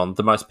shoes on.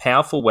 The most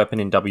powerful weapon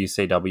in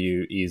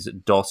WCW is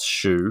DOS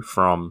shoe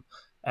from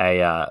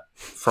a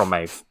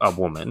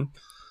woman.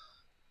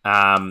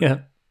 Yeah.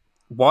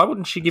 Why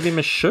wouldn't she give him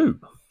a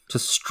shoe to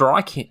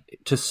strike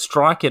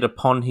it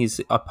upon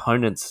his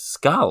opponent's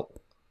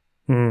skull?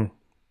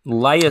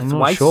 Layeth I'm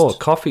not waste. Sure,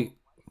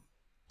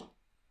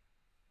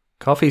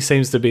 Coffee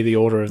seems to be the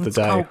order of the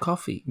day. Cold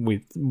coffee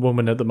with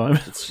Woman at the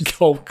moment. It's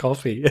cold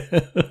coffee.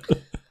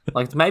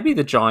 Like, maybe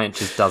the Giant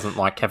just doesn't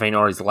like caffeine,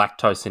 or is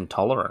lactose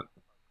intolerant.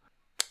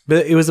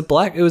 But it was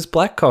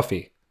black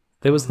coffee.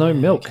 There was no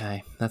milk.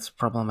 Okay, that's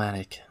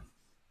problematic.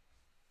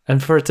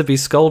 And for it to be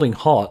scalding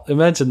hot,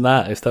 imagine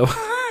that if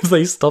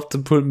they stopped to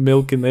put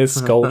milk in their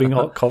scalding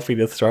hot coffee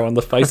to throw on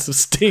the face of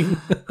Sting.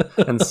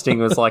 And Sting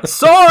was like,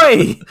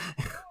 "Sorry."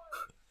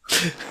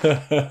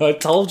 I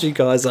told you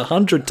guys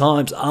 100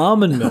 times,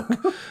 almond milk.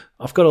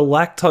 I've got a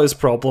lactose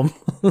problem.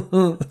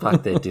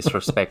 Fuck, they're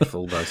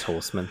disrespectful, those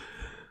horsemen.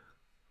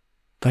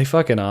 They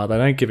fucking are. They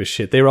don't give a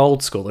shit. They're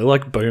old school. They're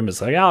like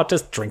boomers. Like, oh,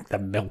 just drink the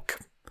milk.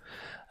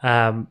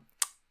 Giant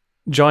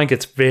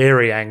gets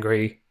very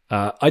angry.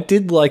 I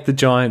did like the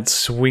Giant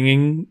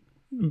swinging,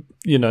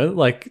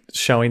 like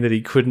showing that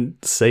he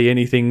couldn't see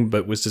anything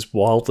but was just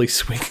wildly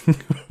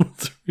swinging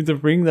through the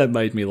ring. That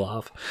made me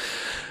laugh.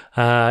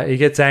 He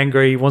gets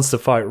angry. He wants to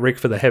fight Rick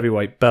for the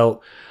heavyweight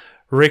belt.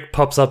 Rick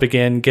pops up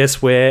again.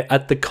 Guess where?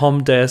 At the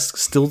comm desk.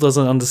 Still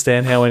doesn't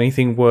understand how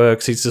anything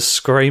works. He's just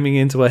screaming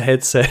into a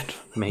headset.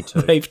 Me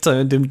too. They've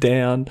turned him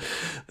down.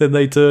 Then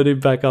they turn him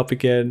back up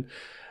again.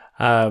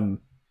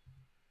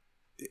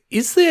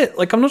 Is there,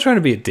 like, I'm not trying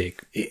to be a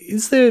dick.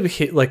 Is there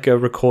like a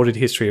recorded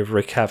history of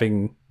Rick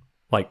having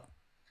like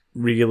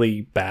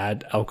really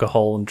bad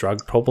alcohol and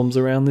drug problems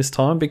around this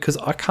time? Because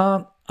I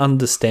can't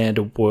understand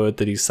a word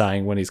that he's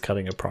saying when he's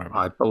cutting a promo.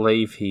 I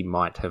believe he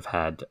might have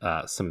had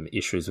some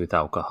issues with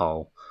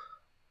alcohol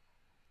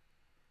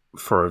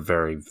for a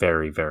very,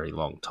 very, very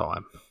long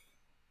time.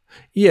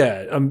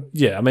 Yeah, I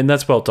mean,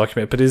 that's well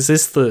documented. But is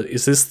this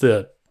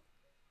the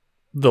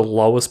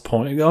lowest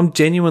point? I'm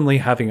genuinely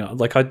having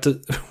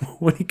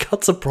when he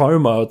cuts a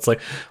promo, it's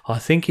like, I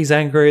think he's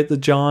angry at the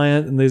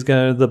Giant and there's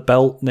going to the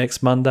belt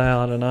next Monday.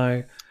 I don't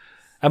know.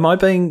 Am I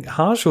being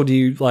harsh, or do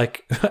you are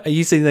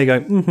you sitting there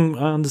going,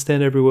 I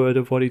understand every word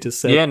of what he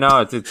just said? Yeah, no,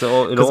 it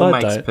all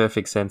makes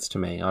perfect sense to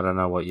me. I don't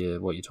know what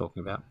you're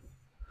talking about.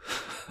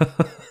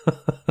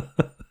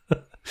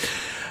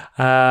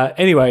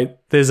 Anyway,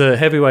 there's a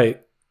heavyweight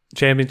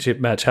championship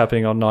match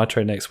happening on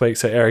Nitro next week,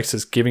 so Eric's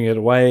just giving it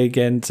away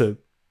again to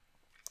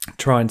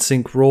try and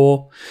sink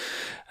Raw.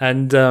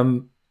 And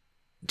do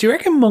you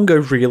reckon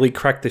Mongo really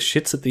cracked the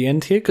shits at the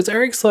end here? Because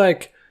Eric's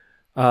like,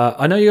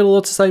 I know you got a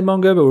lot to say,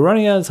 Mongo, but we're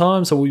running out of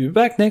time, so we'll be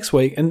back next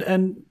week.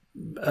 And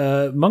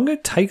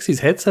Mongo takes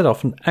his headset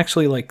off and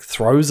actually like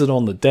throws it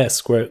on the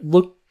desk, where it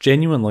looked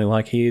genuinely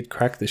like he had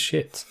cracked the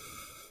shits.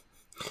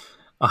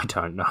 I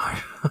don't know.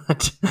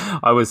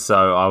 I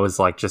was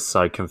like just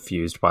so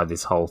confused by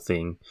this whole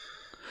thing.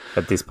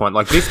 at this point.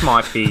 Like this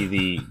might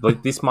be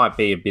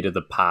a bit of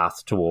the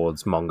path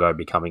towards Mongo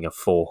becoming a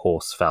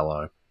 4-horse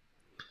fellow.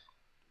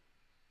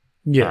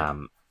 Yeah.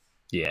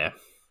 Yeah.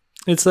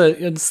 It's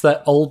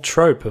that old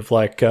trope of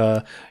like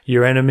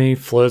your enemy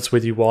flirts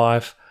with your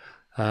wife.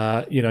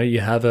 You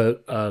have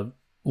a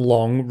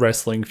long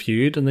wrestling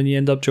feud, and then you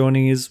end up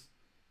joining his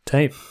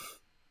team.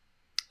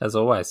 As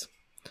always.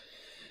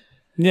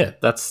 Yeah,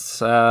 that's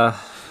how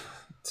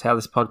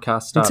this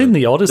podcast started. It's in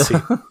the Odyssey.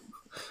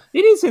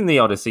 It is in the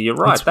Odyssey. You're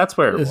right. That's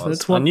where it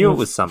was. I knew it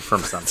was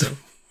from something.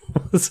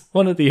 It's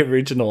one of the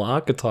original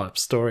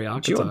story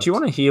archetypes. Do you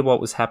want to hear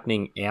what was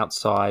happening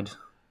outside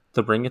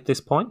the ring at this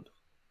point?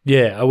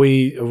 Yeah, are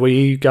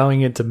we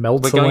going into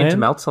Meltzerland? We're going into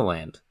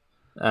Meltzerland.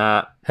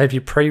 Have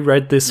you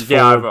pre-read this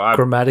for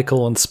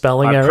grammatical and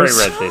spelling errors?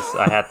 I pre-read this.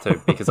 I had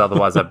to, because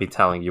otherwise I'd be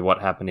telling you what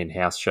happened in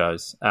house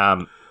shows.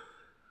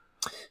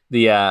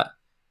 There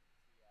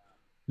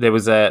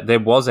was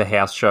a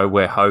house show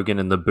where Hogan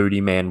and the Booty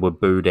Man were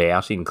booed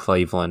out in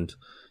Cleveland.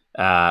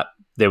 There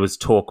was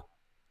talk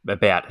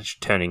about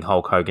turning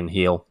Hulk Hogan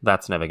heel.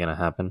 That's never going to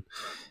happen.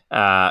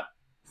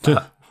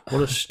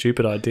 What a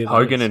stupid idea.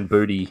 Hogan and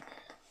Booty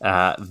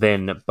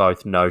then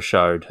both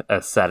no-showed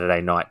a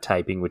Saturday night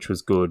taping, which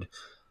was good.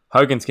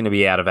 Hogan's going to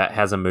be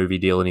has a movie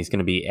deal, and he's going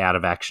to be out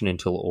of action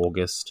until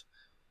August.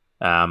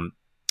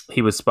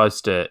 He was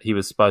supposed to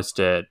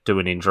do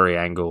an injury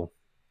angle,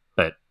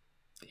 but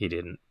he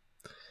didn't.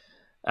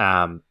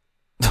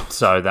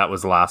 So that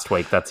was last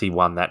week. He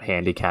won that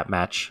handicap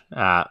match,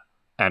 no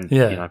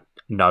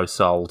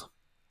sold.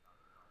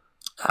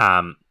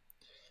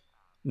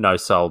 No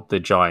sold the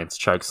Giants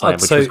choke slam,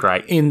 which was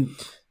great.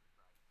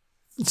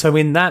 So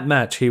in that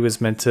match, he was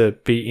meant to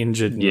be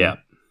injured. Yeah.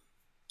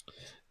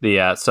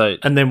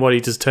 And then he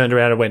just turned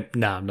around and went,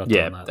 "No, I'm not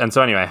doing that." And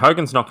so anyway,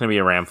 Hogan's not going to be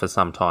around for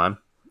some time,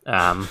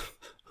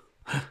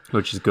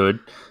 which is good,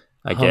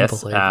 I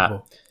guess.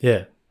 Unbelievable.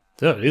 Yeah,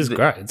 it is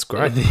great. It's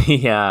great.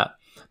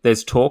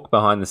 There's talk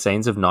behind the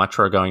scenes of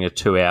Nitro going to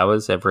 2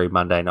 hours every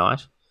Monday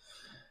night.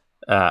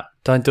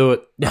 Don't do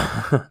it.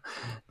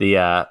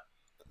 The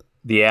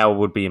hour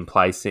would be in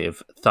place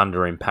of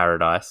Thunder in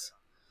Paradise.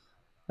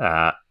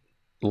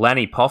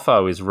 Lanny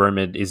Poffo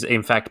is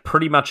in fact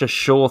pretty much a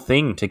sure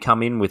thing to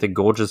come in with a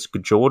Gorgeous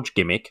George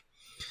gimmick.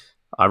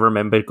 I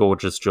remember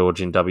Gorgeous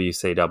George in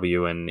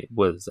WCW, and it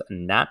was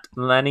not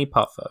Lanny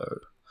Poffo.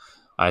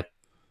 At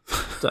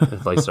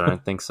least I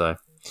don't think so.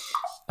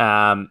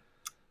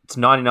 It's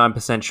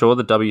 99% sure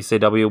that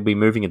WCW will be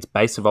moving its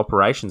base of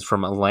operations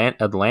from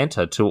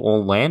Atlanta to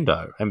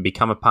Orlando and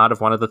become a part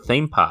of one of the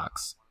theme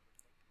parks.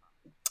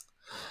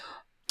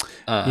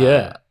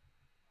 Well,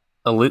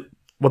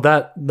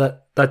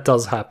 that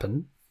does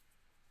happen.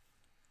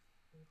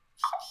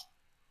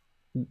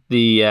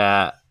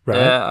 Right?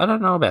 I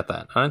don't know about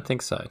that. I don't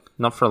think so.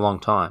 Not for a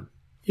long time.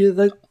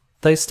 Yeah,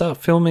 they start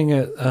filming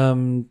at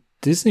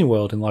Disney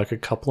World in like a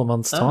couple of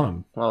months'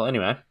 time. Well,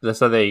 anyway,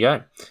 so there you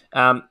go.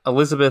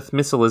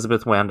 Miss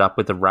Elizabeth wound up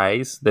with a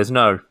raise. There's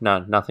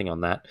nothing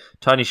on that.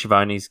 Tony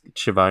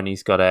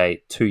Schiavone's got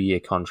a 2-year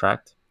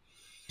contract.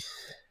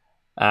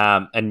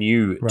 A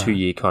new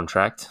 2-year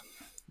contract.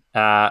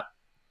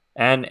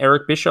 And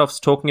Eric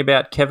Bischoff's talking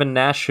about Kevin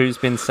Nash, who's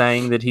been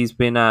saying that he's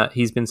been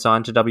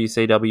signed to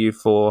WCW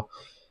for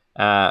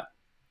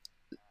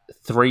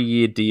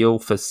 3-year deal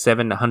for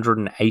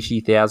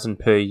 $780,000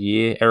 per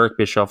year. Eric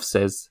Bischoff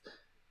says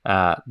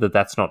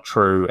that's not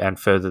true, and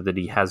further that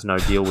he has no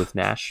deal with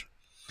Nash.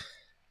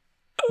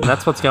 And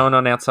that's what's going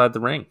on outside the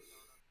ring.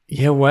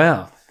 Yeah,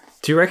 wow.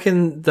 Do you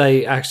reckon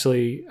they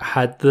actually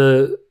had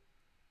the?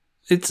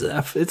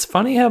 It's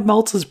funny how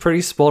Meltzer's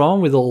pretty spot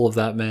on with all of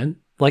that, man.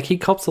 Like, he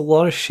cops a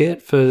lot of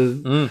shit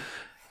for,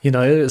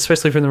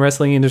 especially from the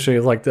wrestling industry,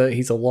 of like,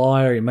 he's a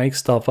liar, he makes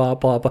stuff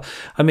up, blah, blah.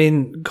 I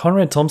mean,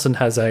 Conrad Thompson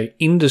has a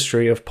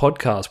industry of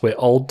podcasts where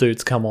old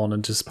dudes come on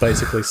and just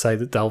basically say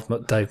that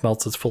Dave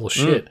Meltzer's full of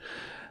shit.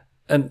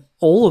 And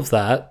all of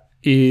that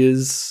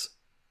is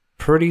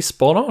pretty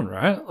spot on,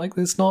 right? Like,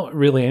 there's not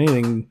really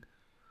anything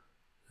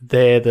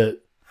there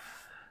that...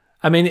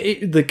 I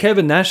mean, the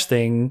Kevin Nash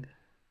thing,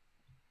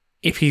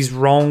 if he's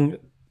wrong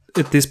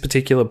at this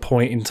particular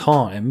point in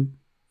time,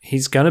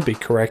 he's going to be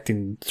correct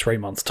in 3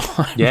 months'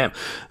 time. Yeah.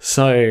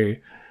 So,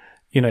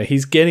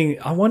 he's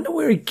getting... I wonder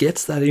where he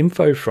gets that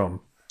info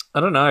from. I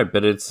don't know,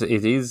 but it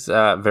is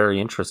very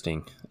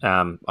interesting.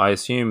 I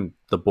assume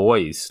the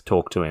boys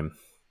talk to him,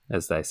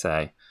 as they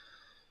say.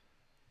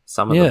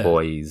 Some of the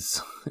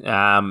boys.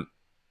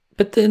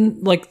 But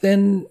then,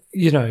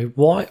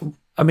 why...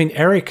 I mean,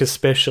 Eric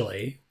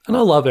especially... And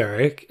I love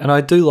Eric, and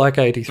I do like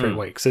 83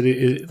 Weeks.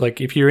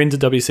 Like, if you're into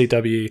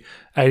WCW,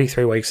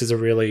 83 Weeks is a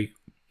really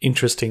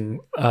interesting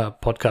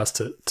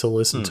podcast to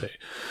listen to.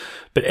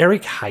 But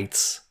Eric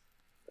hates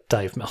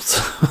Dave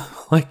Meltzer.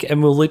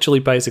 And we'll literally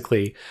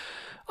basically...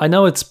 I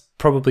know it's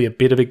probably a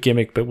bit of a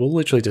gimmick, but we'll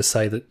literally just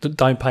say that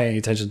don't pay any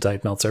attention to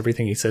Dave Meltzer.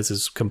 Everything he says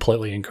is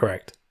completely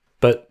incorrect.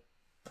 But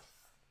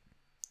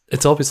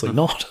it's obviously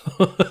not.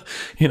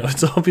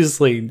 It's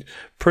obviously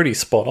pretty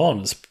spot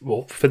on.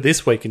 Well, for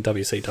this week in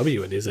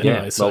WCW, it is anyway.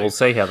 Yeah, well, we'll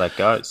see how that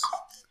goes.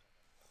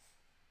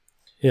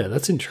 Yeah,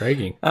 that's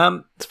intriguing.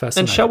 It's fascinating.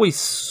 And shall we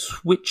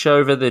switch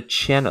over the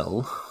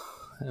channel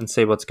and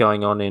see what's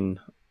going on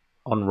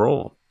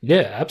Raw?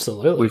 Yeah,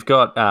 absolutely. We've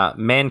got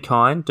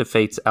Mankind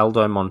defeats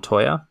Aldo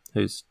Montoya,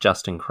 who's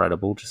just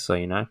incredible, just so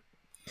you know.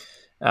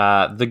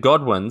 The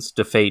Godwins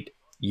defeat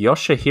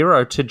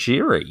Yoshihiro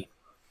Tajiri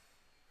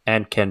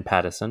and Ken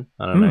Patterson.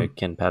 I don't know who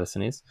Ken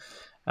Patterson is.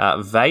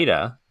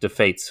 Vader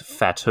defeats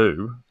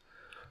Fatu.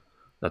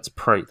 That's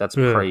pre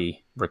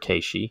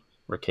Rikishi.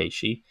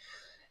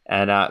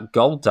 And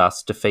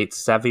Goldust defeats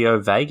Savio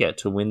Vega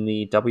to win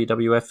the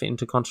WWF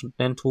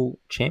Intercontinental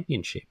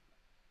Championship.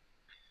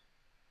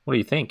 What do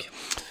you think?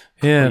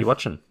 Yeah. What are you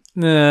watching?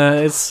 Nah,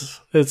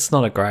 it's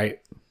not a great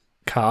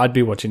car. I'd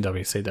be watching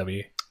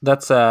WCW.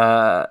 That's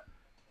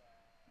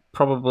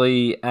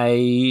probably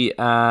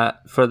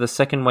for the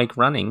second week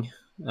running,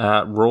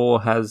 Raw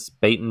has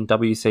beaten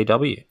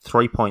WCW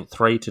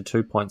 3.3 to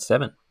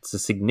 2.7. It's a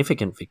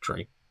significant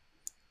victory.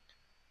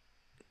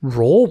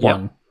 Raw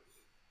one?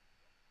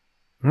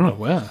 Oh,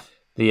 wow.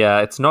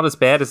 It's not as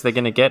bad as they're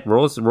going to get.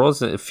 Raw's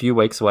a few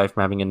weeks away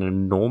from having an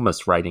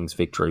enormous ratings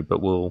victory,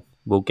 but we'll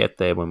get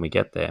there when we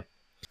get there.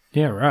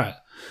 Yeah, right.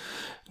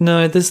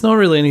 No, there's not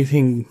really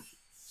anything.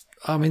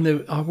 I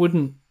mean, I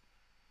wouldn't.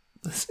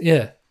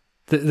 Yeah,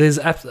 there's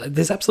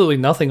absolutely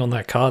nothing on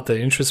that card that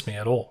interests me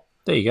at all.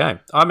 There you go.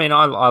 I mean,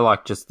 I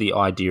like just the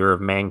idea of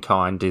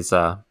Mankind is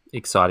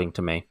exciting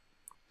to me.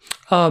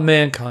 Oh,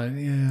 Mankind.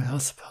 Yeah, I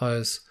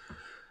suppose.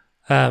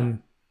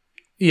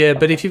 Yeah,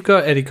 but if you've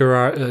got Eddie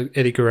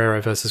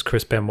Guerrero versus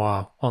Chris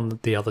Benoit on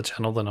the other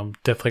channel, then I'm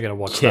definitely going to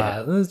watch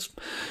that. There's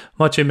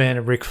Macho Man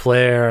and Ric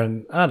Flair,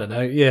 and I don't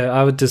know. Yeah,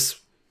 I would just...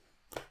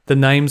 The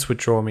names would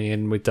draw me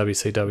in with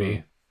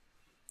WCW.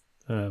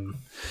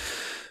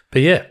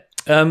 But yeah.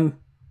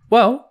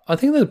 Well, I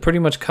think that pretty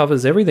much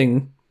covers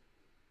everything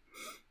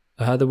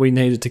that we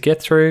needed to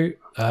get through.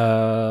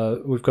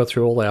 We've got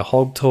through all our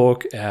hog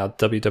talk, our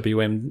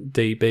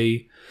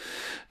WWMDB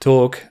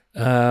talk.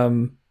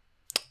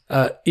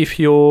 If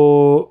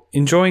you're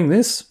enjoying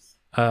this,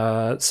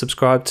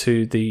 subscribe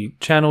to the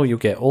channel. You'll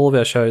get all of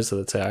our shows. So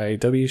that's our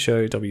AEW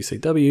show,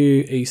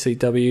 WCW,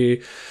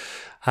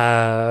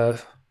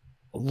 ECW.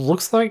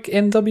 Looks like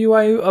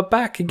NWA are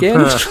back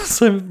again.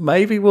 So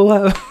maybe we'll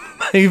have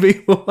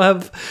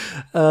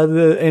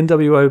the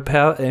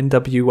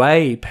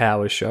NWA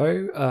Power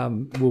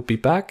show. We'll be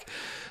back.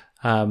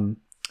 A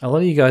lot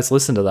of you guys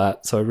listen to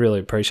that, so I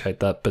really appreciate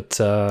that. But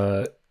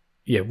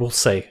yeah, we'll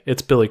see.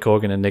 It's Billy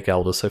Corgan and Nick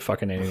Elder, so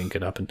fucking anything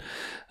could happen.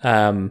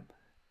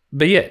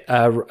 But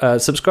yeah,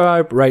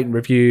 subscribe, rate, and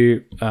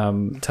review.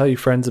 Tell your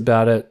friends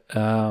about it.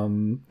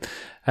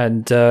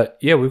 And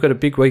yeah, we've got a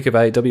big week of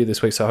AEW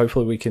this week, so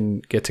hopefully we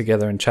can get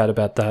together and chat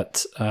about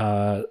that.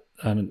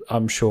 And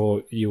I'm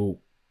sure you'll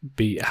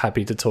be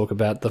happy to talk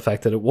about the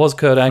fact that it was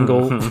Kurt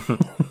Angle.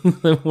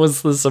 It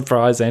was the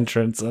surprise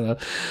entrance.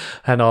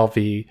 And I'll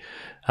be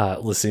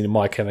listening to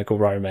My Chemical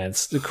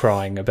Romance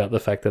crying about the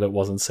fact that it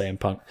wasn't CM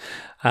Punk.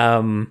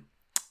 I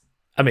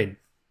mean,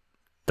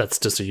 that's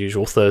just a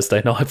usual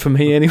Thursday night for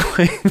me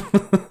anyway.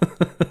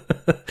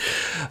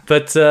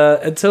 But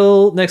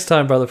until next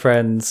time, brother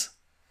friends,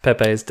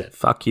 Pepe is dead.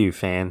 Fuck you,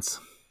 fans.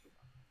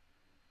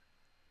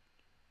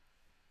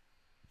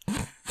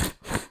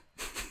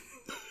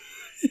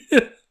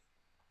 Yeah.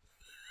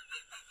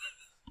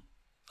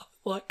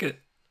 I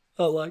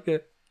like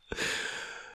it.